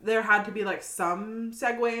 yeah. There had to be, like, some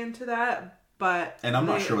segue into that, but... And I'm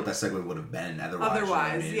not sure what that segue would have been otherwise. You know what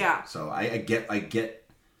I mean? Yeah. So I get...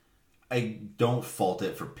 I don't fault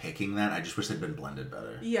it for picking that. I just wish they'd been blended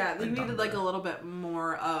better. Yeah, they needed like a little bit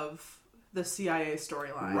more of the CIA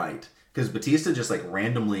storyline. Right. Because Bautista just like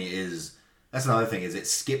randomly is... That's another thing, is it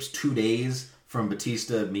skips 2 days from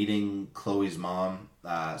Bautista meeting Chloe's mom,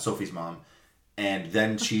 Sophie's mom, and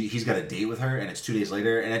then he's got a date with her, and it's 2 days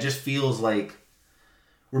later, and it just feels like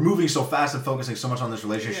we're moving so fast and focusing so much on this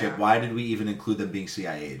relationship. Yeah. Why did we even include them being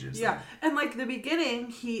CIA agents? Yeah, and like the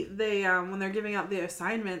beginning, they when they're giving out the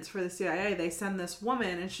assignments for the CIA, they send this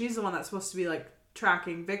woman, and she's the one that's supposed to be like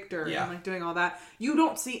tracking Victor and like doing all that. You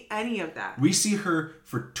don't see any of that. We see her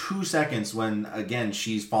for 2 seconds when again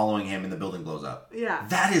she's following him and the building blows up. Yeah,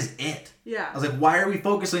 that is it. Yeah, I was like, why are we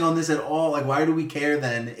focusing on this at all? Like, why do we care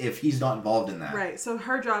then if he's not involved in that? Right. So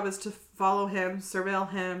her job is to follow him, surveil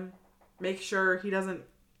him, make sure he doesn't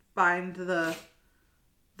find the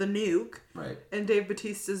nuke. Right. And Dave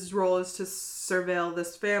Bautista's role is to surveil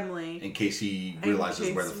this family. In case he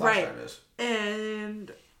realizes where the flash drive is.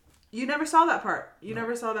 And you never saw that part. You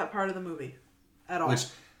never saw that part of the movie at all. Which,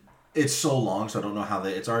 it's so long, so I don't know how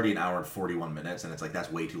it's already an hour and 41 minutes, and it's like,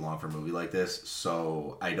 that's way too long for a movie like this,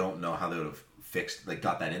 so I don't know how they would have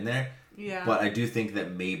got that in there. Yeah. But I do think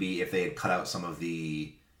that maybe if they had cut out some of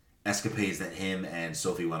the escapades that him and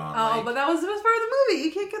Sophie went on. Oh, but that was the best part of the movie.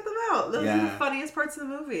 You can't get them out. Those are the funniest parts of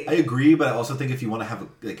the movie. I agree, but I also think if you want to have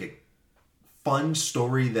a fun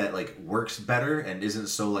story that like works better and isn't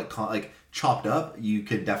so like chopped up, you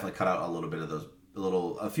could definitely cut out a little bit of those,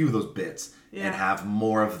 a few of those bits, and have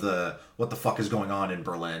more of the what the fuck is going on in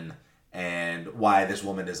Berlin and why this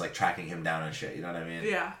woman is like tracking him down and shit. You know what I mean?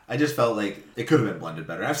 Yeah. I just felt like it could have been blended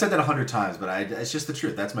better. I've said that 100 times, but it's just the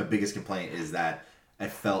truth. That's my biggest complaint, is that I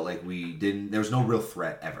felt like there was no real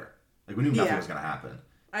threat ever. Like we knew nothing was going to happen.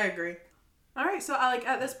 I agree. All right, so like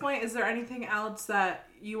at this point, is there anything else that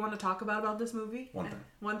you want to talk about this movie?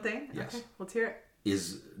 One thing? Yes. Okay, let's hear it.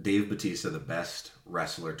 Is Dave Bautista the best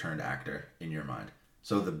wrestler turned actor in your mind?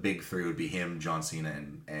 So the big three would be him, John Cena,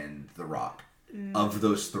 and The Rock. Of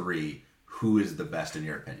those three, who is the best in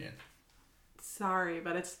your opinion? Sorry,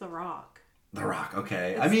 but it's The Rock. The Rock,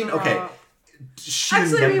 okay. It's I mean, okay.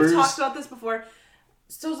 Actually, we've talked about this before.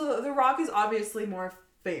 So The Rock is obviously more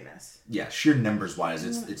famous. Yeah, sheer numbers wise,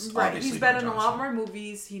 it's right. obviously He's been in Johnson. a lot more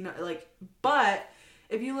movies. But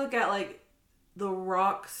if you look at like The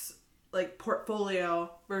Rock's like portfolio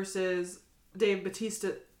versus Dave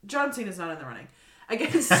Bautista, John Cena's not in the running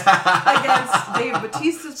against Dave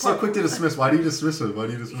Bautista's. So quick to dismiss. Why do you dismiss him?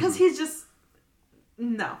 Because he's just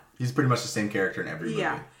no. He's pretty much the same character in every movie.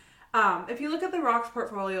 Yeah. If you look at The Rock's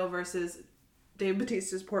portfolio versus Dave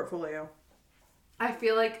Bautista's portfolio, I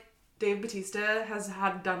feel like Dave Bautista has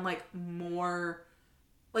done like more,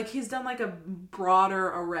 like he's done like a broader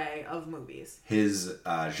array of movies. His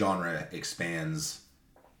genre expands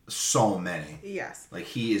so many. Yes. Like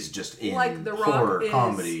he is just in like The Rock horror,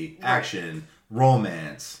 comedy, action,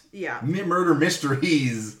 romance, murder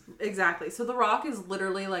mysteries. Exactly. So The Rock is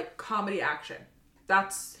literally like comedy action.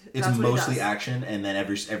 That's mostly action, and then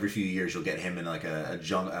every few years you'll get him in like a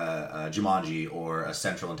Jumanji or a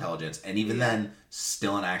Central Intelligence, and even then,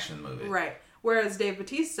 still an action movie. Right. Whereas Dave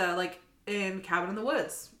Bautista, like in Cabin in the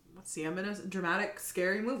Woods, let's see him in a dramatic,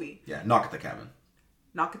 scary movie. Yeah, Knock at the Cabin.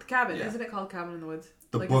 Knock at the Cabin. Yeah. Isn't it called Cabin in the Woods?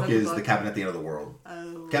 The book is The Cabin at the End of the World.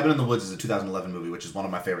 Oh. Cabin in the Woods is a 2011 movie, which is one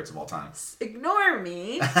of my favorites of all time. Ignore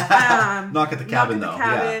me. Knock at the Cabin, though.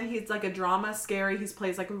 Yeah. He's like a drama, scary. He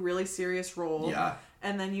plays like a really serious role. Yeah.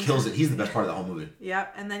 And then you kills it. He's the best part of the whole movie.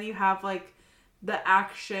 Yep. And then you have like the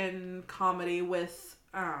action comedy with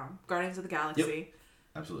Guardians of the Galaxy. Yep.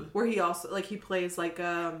 Absolutely. Where he also he plays like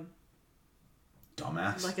dumbass.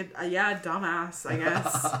 Like a dumbass, I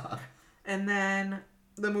guess. And then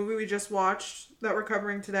the movie we just watched that we're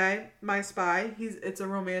covering today, My Spy. It's a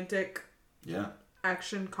romantic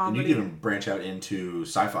action comedy. And you can even branch out into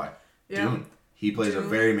sci-fi. Yeah. Dune. He plays a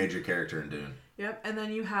very major character in Dune. Yep. And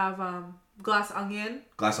then you have Glass Onion.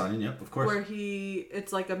 Glass Onion, yep, of course. Where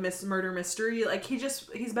it's like a murder mystery. Like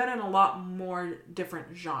he's been in a lot more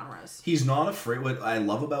different genres. He's not afraid. What I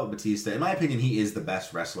love about Bautista, in my opinion, he is the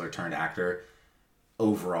best wrestler turned actor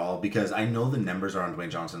overall, because I know the numbers are on Dwayne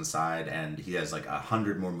Johnson's side, and he has like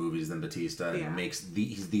 100 more movies than Bautista, and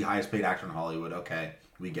he's the highest paid actor in Hollywood. Okay,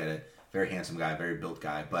 we get it. Very handsome guy, very built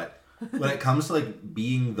guy, but when it comes to like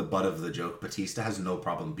being the butt of the joke, Bautista has no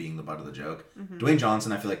problem being the butt of the joke. Mm-hmm. Dwayne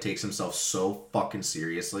Johnson, I feel like, takes himself so fucking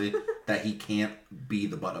seriously that he can't be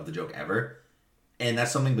the butt of the joke ever, and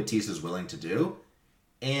that's something Bautista's willing to do,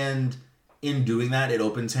 and in doing that, it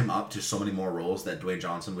opens him up to so many more roles that Dwayne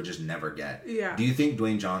Johnson would just never get. Yeah. Do you think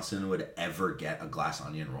Dwayne Johnson would ever get a Glass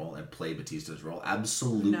Onion role and play Bautista's role?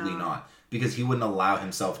 Absolutely not. Because he wouldn't allow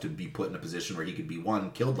himself to be put in a position where he could be, one,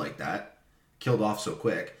 killed like that, killed off so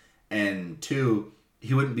quick, and two,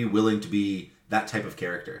 he wouldn't be willing to be that type of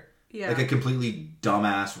character. Yeah. Like a completely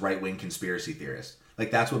dumbass right-wing conspiracy theorist. Like,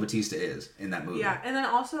 that's what Bautista is in that movie. Yeah, and then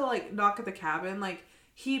also, like, Knock at the Cabin, like,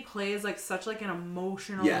 he plays, like, such, like, an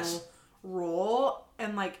emotional... Yes. Role,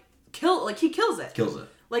 and he kills it.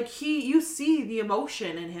 Like you see the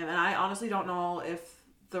emotion in him, and I honestly don't know if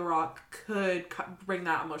The Rock could bring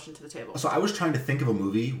that emotion to the table. So I was trying to think of a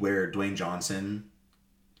movie where Dwayne Johnson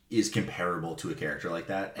is comparable to a character like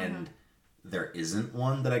that, and there isn't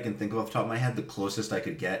one that I can think of off the top of my head. The closest I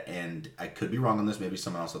could get, and I could be wrong on this, maybe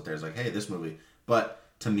someone else out there is like, hey, this movie, but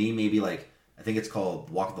to me, maybe like, I think it's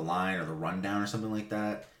called Walk the Line or The Rundown or something like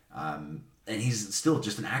that. And he's still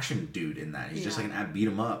just an action dude in that. He's just like an beat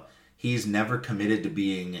him up. He's never committed to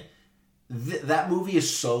being... that movie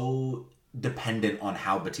is so dependent on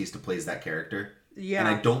how Bautista plays that character. Yeah. And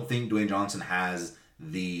I don't think Dwayne Johnson has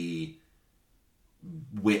the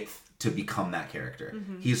width to become that character.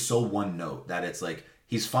 Mm-hmm. He's so one note that it's like,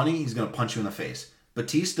 he's funny, he's going to punch you in the face.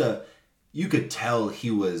 Bautista, you could tell he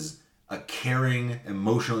was a caring,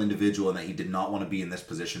 emotional individual and that he did not want to be in this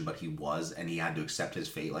position, but he was, and he had to accept his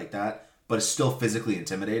fate like that. But it's still physically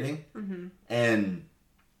intimidating. Mm-hmm. And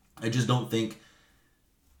I just don't think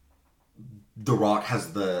The Rock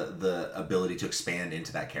has the ability to expand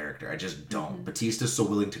into that character. I just don't. Mm-hmm. Batista's so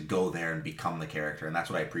willing to go there and become the character, and that's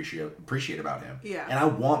what I appreciate about him. Yeah. And I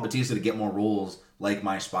want Bautista to get more roles like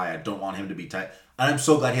My Spy. I don't want him to be and I'm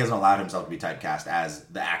so glad he hasn't allowed himself to be typecast as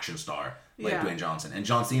the action star like Dwayne Johnson. And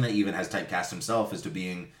John Cena even has typecast himself as to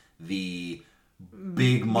being the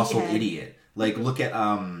big muscle idiot. Like, look at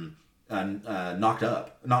Knocked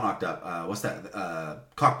Up. Not Knocked Up. What's that?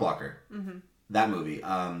 Cock Blocker. Mm-hmm. That movie.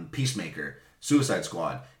 Peacemaker. Suicide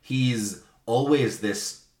Squad. He's always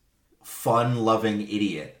this fun-loving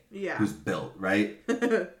idiot who's built, right?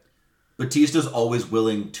 Batista's always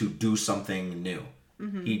willing to do something new.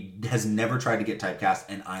 Mm-hmm. He has never tried to get typecast,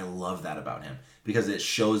 and I love that about him because it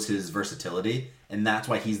shows his versatility, and that's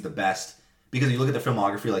why he's the best. Because you look at the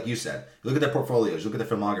filmography, like you said, you look at their portfolios, you look at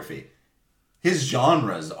the filmography, his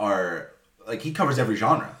genres are, like, he covers every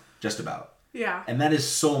genre, just about. Yeah. And that is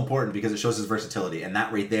so important because it shows his versatility. And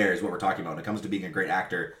that right there is what we're talking about. When it comes to being a great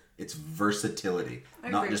actor, it's versatility.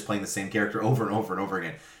 Not just playing the same character over and over and over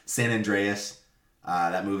again. San Andreas,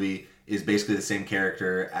 that movie, is basically the same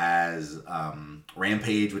character as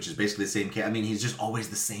Rampage, which is basically the same character. I mean, he's just always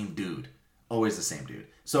the same dude. Always the same dude.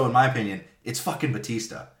 So in my opinion, it's fucking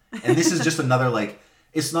Bautista. And this is just another, like,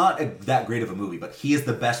 it's not that great of a movie, but he is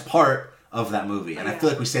the best part of that movie. And I feel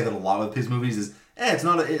like we say that a lot with his movies is, it's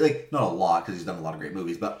not not a lot because he's done a lot of great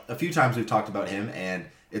movies, but a few times we've talked about him and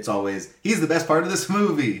it's always, he's the best part of this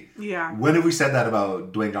movie. Yeah. When have we said that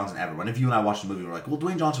about Dwayne Johnson ever? When have you and I watched a movie and we're like, well,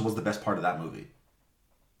 Dwayne Johnson was the best part of that movie?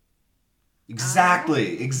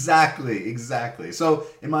 Exactly. So,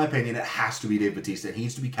 in my opinion, it has to be Dave Bautista. He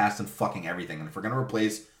needs to be cast in fucking everything. And if we're going to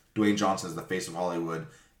replace Dwayne Johnson as the face of Hollywood,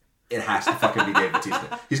 it has to fucking be Dave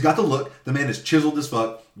Bautista. He's got the look. The man is chiseled as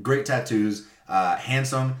fuck. Great tattoos.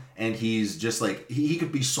 Handsome. And he's just like, he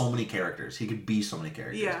could be so many characters.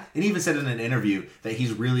 Yeah. And he even said in an interview that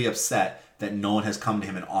he's really upset that no one has come to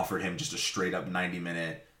him and offered him just a straight up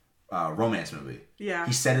 90-minute romance movie. Yeah.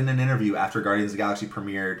 He said in an interview after Guardians of the Galaxy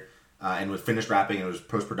premiered and was finished wrapping and it was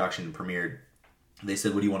post-production and premiered, they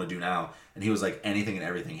said, what do you want to do now? And he was like, anything and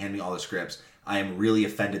everything. Hand me all the scripts. I am really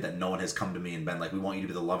offended that no one has come to me and been like, we want you to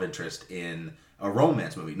be the love interest in a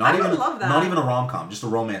romance movie. Not even a rom-com, just a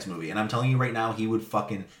romance movie. And I'm telling you right now, he would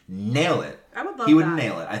fucking nail it. I would love that. He would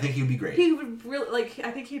nail it. I think he would be great. He would really, like,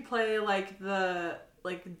 I think he'd play, like, the,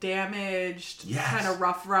 like, damaged, kind of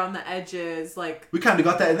rough around the edges, like... We kind of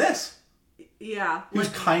got that in this. Yeah. He was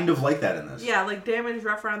kind of like that in this. Yeah, like, damaged,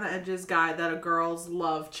 rough around the edges guy that a girl's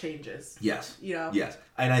love changes. Yes. You know? Yes.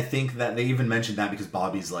 And I think that they even mentioned that because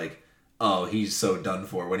Bobby's like, oh, he's so done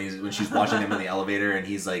for when she's watching him in the elevator and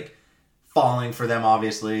he's like falling for them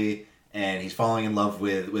obviously and he's falling in love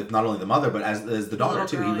with not only the mother but as the daughter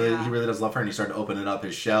too. Girl, he really does love her and he started opening up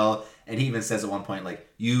his shell and he even says at one point like,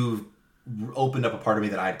 you've opened up a part of me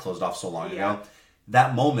that I had closed off so long ago.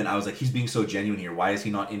 That moment I was like, he's being so genuine here. Why is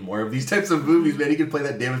he not in more of these types of movies? Man, he can play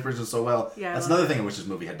that damaged person so well. Yeah, that's another thing I wish this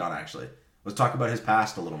movie had done actually. Was talk about his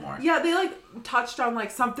past a little more. Yeah, they like touched on like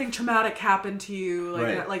something traumatic happened to you,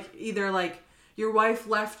 like like either like your wife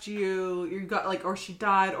left you, you got like, or she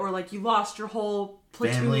died, or like you lost your whole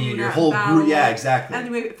platoon, family, your whole group. Yeah, exactly. And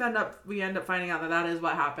we end up finding out that is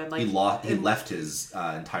what happened. Like he left his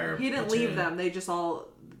entire. He didn't leave them. They just all.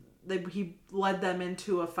 He led them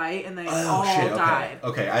into a fight, and they died.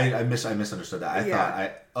 Okay, I misunderstood that.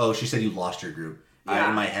 I thought she said you lost your group. Yeah.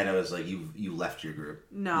 In my head, I was like, you left your group.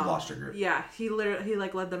 No. You lost your group. Yeah, he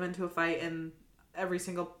like led them into a fight, and every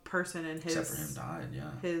single person in his... Except for him died,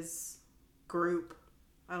 yeah. His group,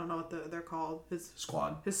 I don't know what they're called. His...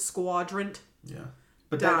 Squad. His squadron. Yeah.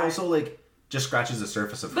 But died. That also, like, just scratches the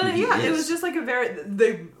surface of who he is. But yeah, it was just like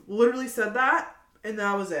they literally said that, and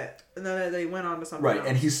that was it. And then they went on to something else.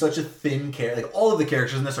 And he's such a thin character. Like, all of the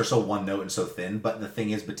characters in this are so one note and so thin, but the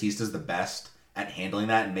thing is, Bautista's the best at handling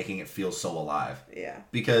that and making it feel so alive. Yeah.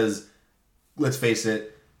 Because, let's face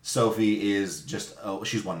it, Sophie is just,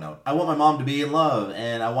 she's one note. I want my mom to be in love,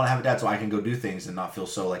 and I want to have a dad so I can go do things and not feel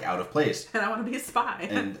so, like, out of place. And I want to be a spy.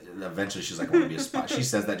 And eventually she's like, I want to be a spy. She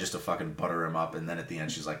says that just to fucking butter him up, and then at the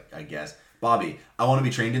end she's like, I guess. Bobby, I want to be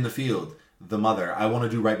trained in the field. The mother, I want to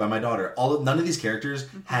do right by my daughter. None of these characters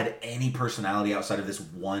had any personality outside of this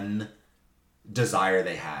one desire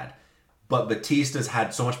they had. But Bautista's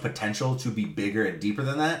had so much potential to be bigger and deeper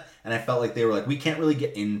than that. And I felt like they were like, we can't really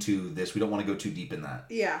get into this. We don't want to go too deep in that.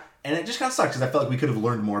 Yeah. And it just kind of sucks because I felt like we could have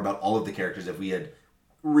learned more about all of the characters if we had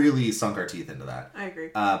really sunk our teeth into that. I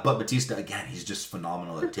agree. But Bautista, again, he's just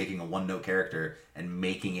phenomenal at taking a one-note character and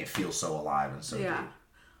making it feel so alive and so deep.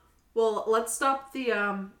 Well, let's stop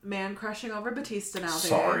the man crushing over Bautista now, Dave.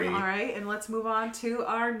 Sorry. All right, and let's move on to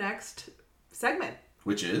our next segment.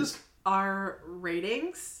 Which is? Our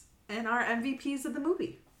ratings and our MVPs of the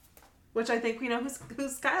movie. Which I think we know who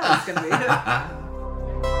Skylar's going to be.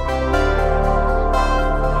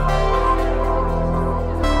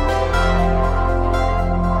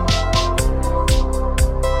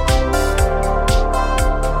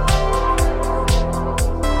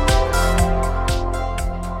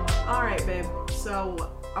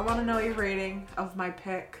 I want to know your rating of my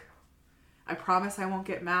pick. I promise I won't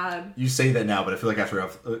get mad. You say that now, but I feel like after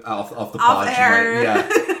off the pod,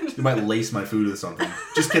 you might lace my food with something.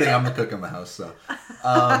 Just kidding, I'm the cook in the house, so.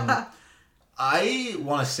 I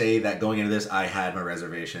want to say that going into this, I had my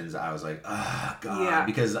reservations. I was like, oh, God. Yeah.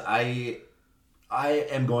 Because I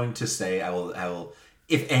am going to say, I will,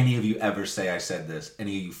 if any of you ever say I said this,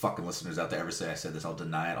 any of you fucking listeners out there ever say I said this, I'll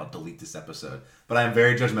deny it. I'll delete this episode. But I am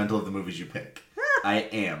very judgmental of the movies you pick. I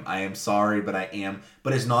am sorry, but I am.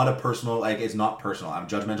 But it's not a personal, it's not personal. I'm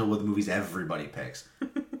judgmental with the movies everybody picks.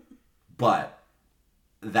 But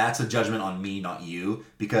that's a judgment on me, not you.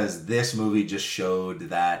 Because this movie just showed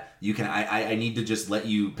that you can, I need to just let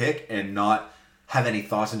you pick and not have any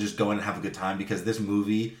thoughts and just go in and have a good time. Because this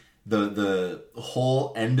movie, the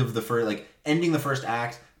whole end of the first, ending the first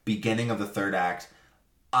act, beginning of the third act,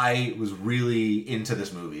 I was really into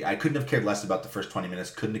this movie. I couldn't have cared less about the first 20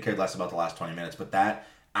 minutes, couldn't have cared less about the last 20 minutes, but that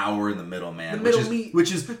hour in the middle, man, which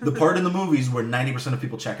is the part in the movies where 90% of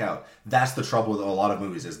people check out. That's the trouble with a lot of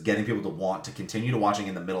movies, is getting people to want to continue to watching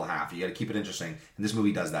in the middle half. You got to keep it interesting, and this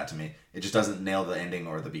movie does that to me. It just doesn't nail the ending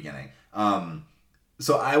or the beginning.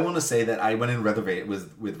 So I want to say that I went in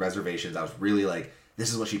with reservations. I was really like,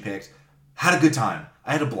 this is what she picked. Had a good time.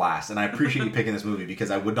 I had a blast, and I appreciate you picking this movie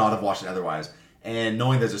because I would not have watched it otherwise. And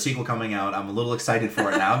knowing there's a sequel coming out, I'm a little excited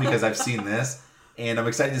for it now because I've seen this. And I'm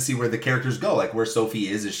excited to see where the characters go. Like where Sophie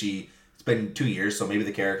is it's been 2 years, so maybe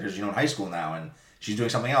the character's, in high school now and she's doing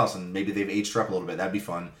something else and maybe they've aged her up a little bit. That'd be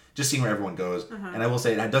fun. Just seeing where everyone goes. Uh-huh. And I will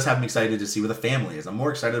say, it does have me excited to see where the family is. I'm more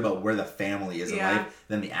excited about where the family is in life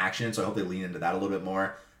than the action, so I hope they lean into that a little bit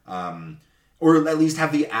more. Or at least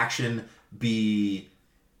have the action be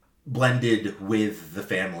blended with the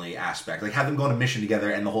family aspect. Like have them go on a mission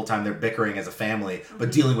together and the whole time they're bickering as a family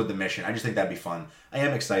but dealing with the mission. I just think that'd be fun. I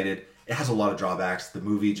am excited. It has a lot of drawbacks. The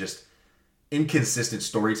movie just inconsistent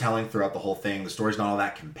storytelling throughout the whole thing. The story's not all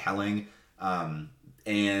that compelling.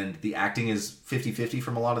 And the acting is 50-50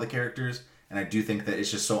 from a lot of the characters. And I do think that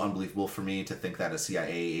it's just so unbelievable for me to think that a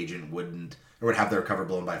CIA agent would have their cover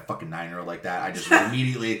blown by a fucking 9-year-old like that. I just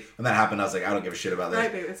immediately, when that happened, I was like, I don't give a shit about this.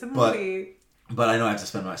 Right, babe, it's a movie. But I know I have to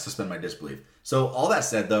suspend my disbelief. So all that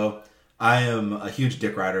said, though, I am a huge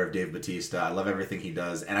dick rider of Dave Bautista. I love everything he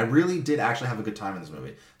does. And I really did actually have a good time in this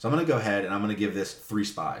movie. So I'm going to go ahead and I'm going to give this 3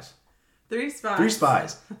 spies. 3 spies. 3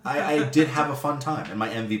 spies. I did have a fun time. And my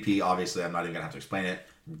MVP, obviously, I'm not even going to have to explain it.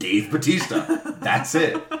 Dave Bautista. That's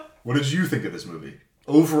it. What did you think of this movie?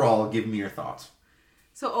 Overall, give me your thoughts.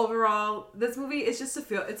 So overall, this movie is just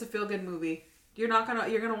it's a feel good movie. You're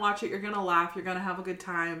gonna watch it, you're gonna laugh, you're gonna have a good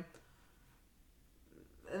time.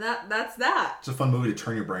 And that's that. It's a fun movie to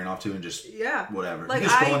turn your brain off to and just whatever. Like you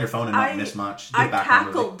can scroll on your phone and not miss much. I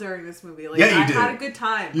cackled during this movie. Like, yeah, you did. I had a good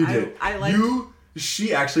time. You did.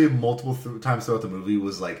 She actually multiple times throughout the movie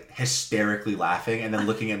was like hysterically laughing and then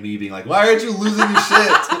looking at me being like, "Why aren't you losing your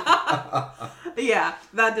shit?" Yeah,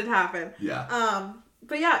 that did happen. Yeah.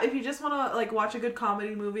 But yeah, if you just want to like watch a good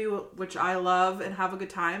comedy movie, which I love, and have a good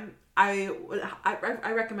time, I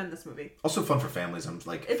recommend this movie. Also fun for families. It's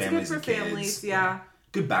families good for families. Yeah.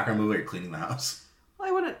 Good background movie while you're cleaning the house. Well,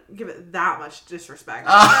 I wouldn't give it that much disrespect.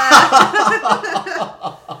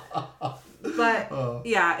 But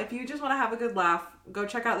yeah, if you just want to have a good laugh, go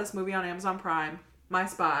check out this movie on Amazon Prime. My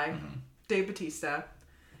Spy, Dave Bautista.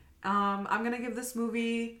 I'm gonna give this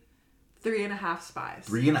movie 3.5 spies.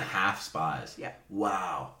 3.5 spies. Yeah.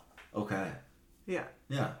 Wow. Okay. Yeah.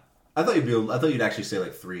 Yeah. I thought you'd actually say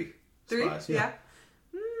like 3 spies. Yeah.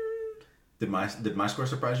 Did my score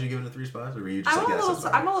surprise you giving it 3 spies, or were you just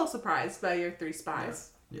I'm a little surprised by your 3 spies.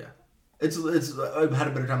 Yeah. It's I've had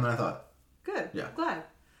a better time than I thought. Good. Yeah. Glad.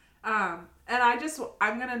 And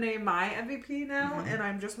I'm gonna name my MVP now, and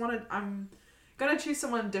I'm gonna choose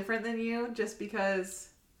someone different than you, just because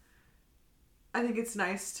I think it's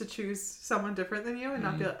nice to choose someone different than you and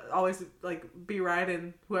not always like be right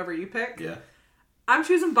in whoever you pick. Yeah. I'm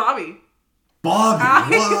choosing Bobby.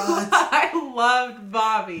 Bobby, what? I loved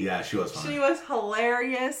Bobby. Yeah, she was fun. She was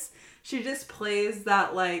hilarious. She just plays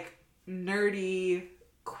that like nerdy,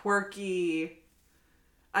 quirky,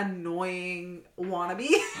 annoying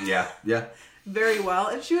wannabe. Yeah. Very well.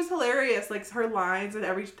 And she was hilarious. Like her lines and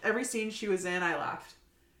every scene she was in, I laughed.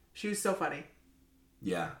 She was so funny.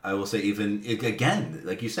 Yeah, I will say again,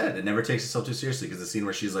 like you said, it never takes itself too seriously because the scene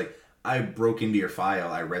where she's like, I broke into your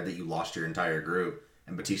file, I read that you lost your entire group,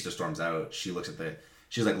 and Bautista storms out, she's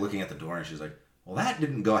like looking at the door and she's like, well, that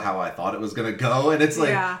didn't go how I thought it was going to go, and it's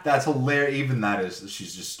like, that's hilarious, even that is,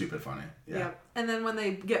 she's just stupid funny. Yeah. And then when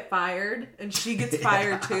they get fired, and she gets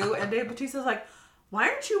fired too, and Dave Bautista's like, why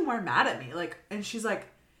aren't you more mad at me? Like, and she's like,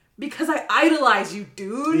 because I idolize you,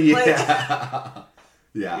 dude. Yeah. Like,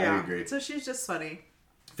 yeah, I agree. So she's just funny.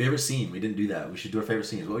 Favorite scene? We didn't do that. We should do our favorite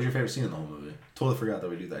scenes. What was your favorite scene in the whole movie? Totally forgot that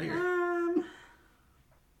we do that here.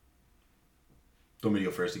 Want me to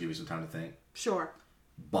go first to give you some time to think? Sure.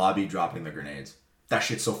 Bobby dropping the grenades. That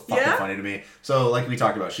shit's so fucking funny to me. So, like we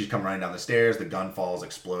talked about, she's come running down the stairs, the gun falls,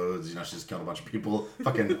 explodes, you know, she's killed a bunch of people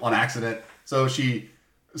fucking on accident. So she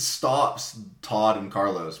stops Todd and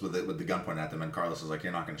Carlos with the gun pointed at them, and Carlos is like,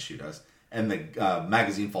 you're not going to shoot us. And the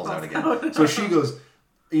magazine falls out again. So she goes,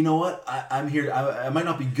 you know what? I'm here. I might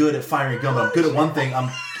not be good at firing a gun, but I'm good at one thing. And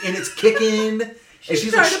it's kicking. And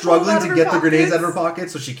she's like struggling to get the grenades out of her pocket.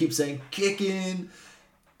 So she keeps saying, kicking.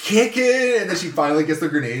 And then she finally gets the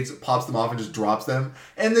grenades, pops them off, and just drops them.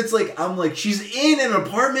 And it's like, I'm like, she's in an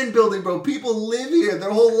apartment building, bro. People live here. Their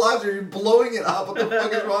whole lives are blowing it up. What the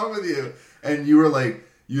fuck is wrong with you? And you were like,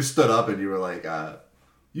 you stood up and you were like,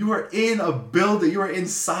 you are in a building. You are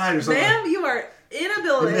inside or something. Ma'am, you are in a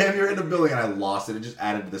building. Ma'am, you're in a building. And I lost it. It just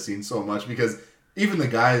added to the scene so much because even the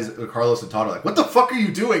guys, Carlos and Todd, are like, what the fuck are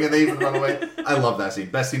you doing? And they even run away. I love that scene.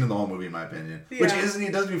 Best scene in the whole movie, in my opinion. Yeah. Which isn't,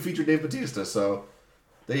 it doesn't even feature Dave Bautista. So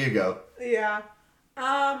there you go. Yeah.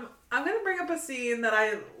 I'm going to bring up a scene that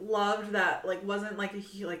I loved that like wasn't like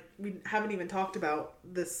we haven't even talked about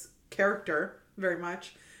this character very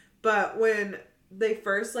much. But when they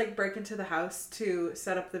first like break into the house to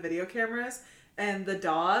set up the video cameras and the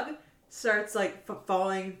dog starts like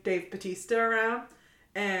following Dave Bautista around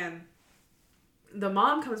and the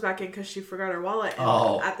mom comes back in because she forgot her wallet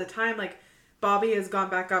and at the time like Bobby has gone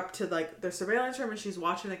back up to like the surveillance room and she's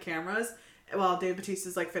watching the cameras while Dave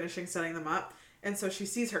Bautista's like finishing setting them up, and so she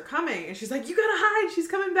sees her coming and she's like, you gotta hide, she's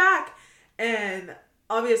coming back. And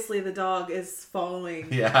obviously the dog is following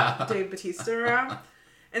Dave Bautista around.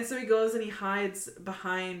 And so he goes and he hides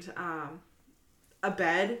behind a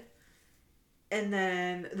bed. And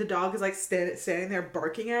then the dog is like standing there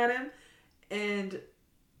barking at him. And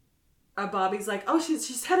Bobby's like, oh,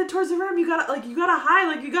 she's headed towards the room. You gotta hide.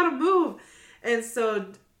 Like, you gotta move. And so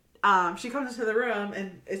she comes into the room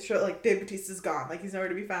and it's like Dave Bautista's gone. Like, he's nowhere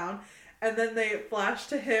to be found. And then they flash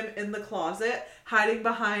to him in the closet, hiding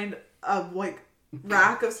behind a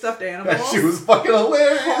rack of stuffed animals. That shit was fucking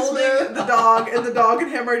hilarious, holding the dog, and the dog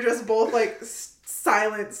and him are just both like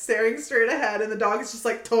silent, staring straight ahead, and the dog is just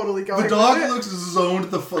like totally going. The dog looks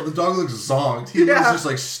zoned. The dog looks zonked. He was just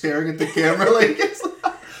like staring at the camera. Like it's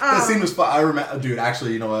that scene was fun. I remember, dude.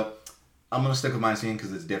 Actually, you know what? I'm gonna stick with my scene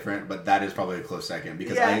because it's different, but that is probably a close second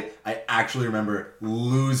because I actually remember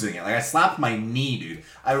losing it. Like I slapped my knee, dude.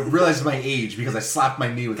 I realized my age because I slapped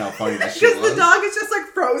my knee with how funny that shit was. Because the dog is just like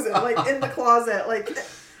frozen, like in the closet, like.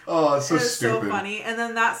 Oh, it's so it's stupid. So funny. And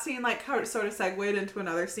then that scene like sort of segued into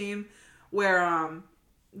another scene where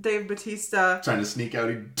Dave Bautista trying to sneak out,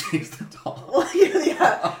 he takes the dog. Well,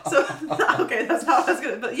 yeah. So okay, that's how I was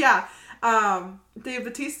gonna. But yeah, Dave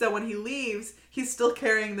Bautista when he leaves, he's still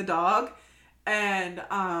carrying the dog. And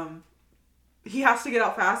he has to get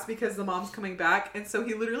out fast because the mom's coming back. And so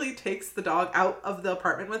he literally takes the dog out of the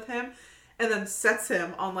apartment with him and then sets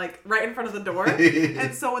him on like right in front of the door.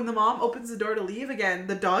 And so when the mom opens the door to leave again,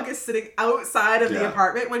 the dog is sitting outside of the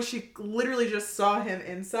apartment when she literally just saw him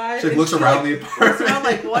inside. She looks around the apartment. Looks around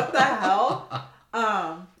like, what the hell?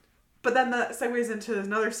 But then that segues into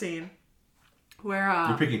another scene where...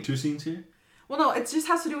 You're picking two scenes here? Well, no, it just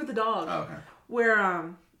has to do with the dog. Oh, okay.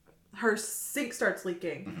 Where... her sink starts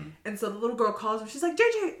leaking. And so the little girl calls him. She's like,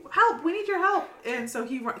 JJ, help. We need your help. And so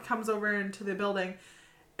he comes over into the building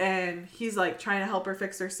and he's like trying to help her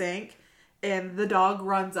fix her sink. And the dog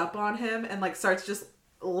runs up on him and like starts just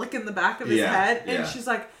licking the back of his head. And she's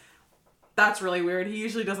like, that's really weird. He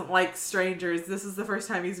usually doesn't like strangers. This is the first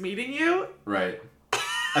time he's meeting you. Right.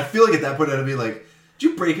 I feel like at that point I'd be like, did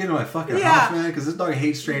you break into my fucking house, man? Because this dog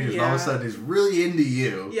hates strangers, and all of a sudden he's really into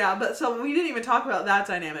you. Yeah, but so we didn't even talk about that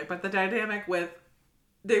dynamic, but the dynamic with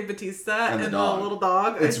Dave Bautista and the little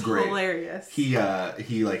dog is great. Hilarious. He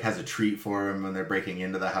like has a treat for him when they're breaking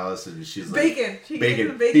into the house, and she's like bacon.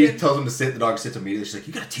 Bacon. He tells him to sit. The dog sits immediately. She's like,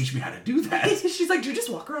 "You gotta teach me how to do that." She's like, "Do you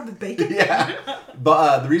just walk around with bacon?" Yeah.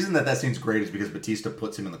 But the reason that scene's great is because Bautista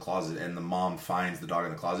puts him in the closet, and the mom finds the dog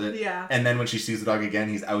in the closet. Yeah. And then when she sees the dog again,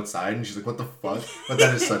 he's outside, and she's like, "What the fuck?" But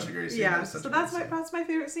that is such a great scene. Yeah. So that's my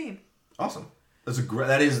favorite scene. Awesome.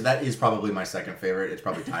 That is probably my second favorite. It's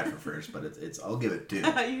probably tied for first, but it's I'll give it 2.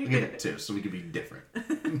 I'll give it 2, so we can be different.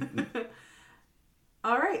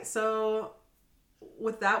 All right, so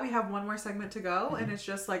with that, we have one more segment to go, and it's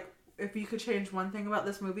just like, if you could change one thing about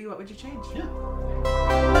this movie, what would you change? Yeah.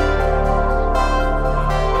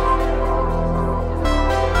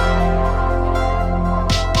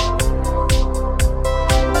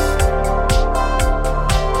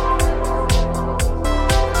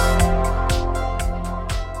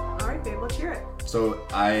 So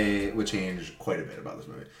I would change quite a bit about this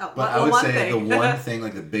movie. But I would say the one thing,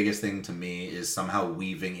 like the biggest thing to me, is somehow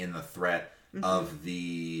weaving in the threat of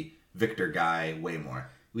the Victor guy way more.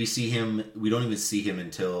 We don't even see him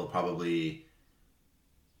until probably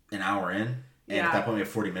an hour in. And at that point we have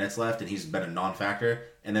 40 minutes left and he's been a non-factor.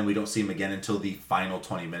 And then we don't see him again until the final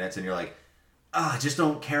 20 minutes. And you're like, I just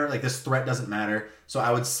don't care. Like, this threat doesn't matter. So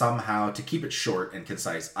I would somehow, to keep it short and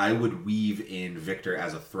concise, I would weave in Victor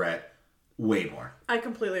as a threat way more. I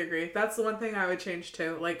completely agree. That's the one thing I would change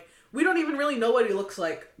too. Like, we don't even really know what he looks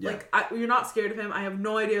like. Yeah. Like, you're not scared of him. I have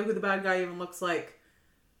no idea who the bad guy even looks like.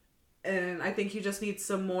 And I think he just needs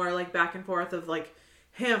some more, like, back and forth of, like,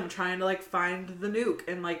 him trying to, like, find the nuke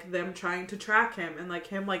and, like, them trying to track him and, like,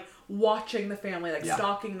 him, like, watching the family, like,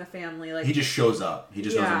 stalking the family. Like, he just shows up. He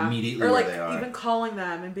just knows immediately where they are. Or, like, even calling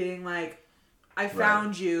them and being like, I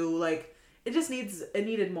found you. Like, it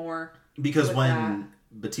needed more. Because when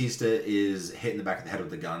Bautista is hit in the back of the head with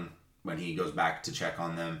the gun when he goes back to check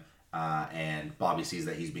on them, and Bobby sees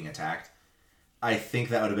that he's being attacked. I think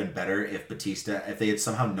that would have been better if they had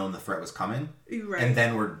somehow known the threat was coming, right. and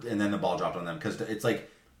then the ball dropped on them, because it's like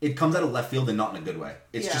it comes out of left field and not in a good way.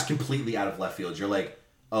 It's just completely out of left field. You're like,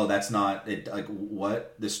 oh, that's not it. Like,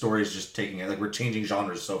 what? This story is just taking it. Like, we're changing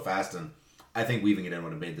genres so fast, and I think weaving it in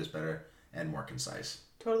would have made this better and more concise.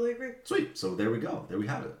 Totally agree. Sweet. So there we go. There we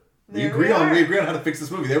have it. We agree on how to fix this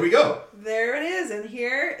movie. There we go. There it is. And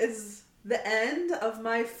here is the end of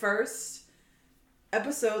my first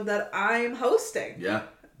episode that I'm hosting. Yeah,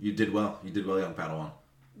 you did well. You did well, young Padawan.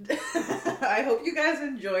 I hope you guys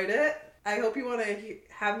enjoyed it. I hope you want to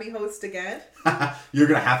have me host again. You're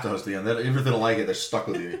going to have to host again. Even if they don't like it, they're stuck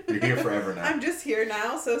with you. You're here forever now. I'm just here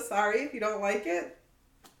now, so sorry if you don't like it.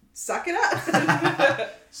 Suck it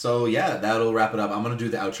up. So, yeah, that'll wrap it up. I'm going to do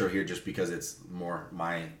the outro here just because it's more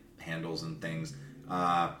my handles and things.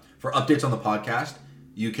 For updates on the podcast,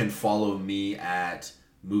 you can follow me at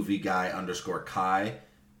movieguy_Kai.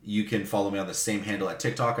 You can follow me on the same handle at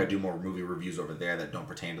TikTok. I do more movie reviews over there that don't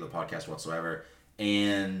pertain to the podcast whatsoever.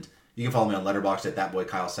 And you can follow me on Letterboxd at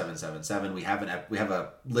thatboykyle777. We have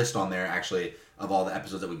a list on there actually of all the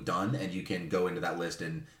episodes that we've done, and you can go into that list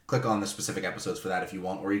and click on the specific episodes for that if you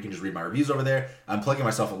want, or you can just read my reviews over there. I'm plugging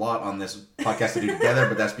myself a lot on this podcast to do together,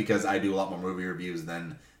 but that's because I do a lot more movie reviews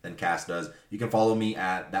than Cass does. You can follow me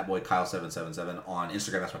at thatboykyle777 on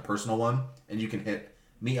Instagram. That's my personal one, and you can hit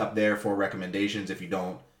me up there for recommendations if you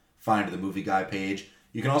don't find the Movie Guy page.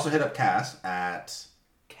 You can also hit up Cass at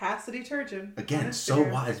Kasidy Turgeon. Again, so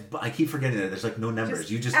wise. I keep forgetting that there's like no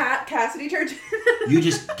numbers. You just at Kasidy Turgeon. You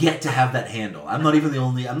just get to have that handle. I'm not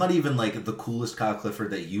even like the coolest Kyle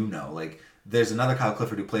Clifford that you know. Like, there's another Kyle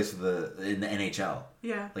Clifford who plays in the NHL.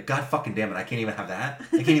 Yeah. Like, god fucking damn it, I can't even have that.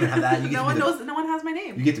 I can't even have that. No one has my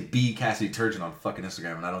name. You get to be Kasidy Turgeon on fucking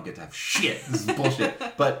Instagram, and I don't get to have shit. This is bullshit.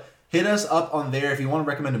 But hit us up on there if you want to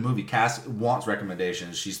recommend a movie. Cass wants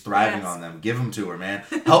recommendations. She's thriving on them. Give them to her, man.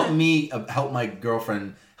 Help me help my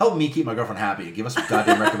girlfriend. Help me keep my girlfriend happy and give us some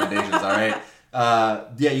goddamn recommendations, all right?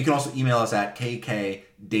 Yeah, you can also email us at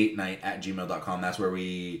kkdatenight@gmail.com. That's where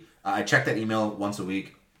I check that email once a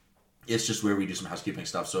week. It's just where we do some housekeeping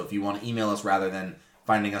stuff. So if you want to email us rather than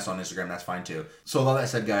finding us on Instagram, that's fine too. So with all that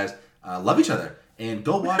said, guys, love each other and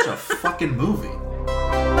go watch a fucking movie.